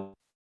out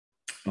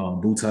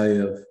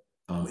Butayev.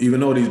 Even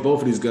though both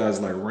of these guys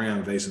like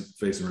Ram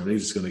facing Ram, they're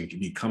just going to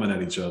be coming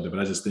at each other. But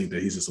I just think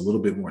that he's just a little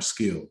bit more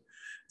skilled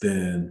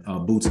than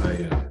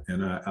Butayev,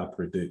 and I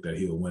predict that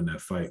he'll win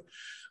that fight.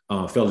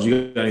 Fellas,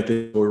 you got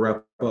anything before we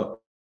wrap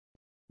up?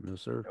 No,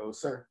 sir. No,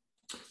 sir.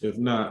 If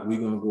not, we're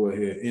going to go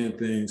ahead and end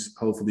things.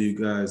 Hopefully you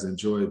guys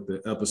enjoyed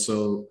the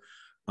episode.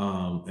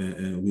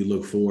 And we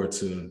look forward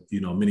to,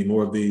 many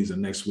more of these.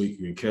 And next week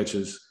you can catch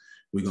us.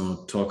 We're going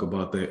to talk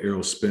about that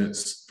Errol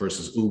Spence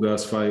versus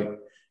Ugas fight.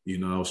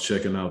 I was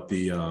checking out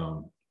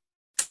the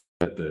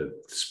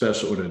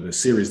special or the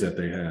series that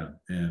they have.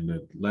 And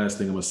the last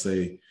thing I'm going to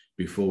say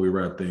before we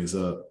wrap things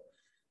up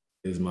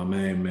is my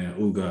main man,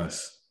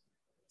 Ugas.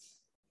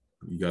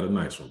 You got a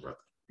nice one, brother.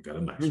 You got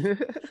a nice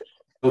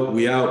one.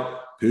 We out.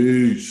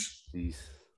 Peace. Peace.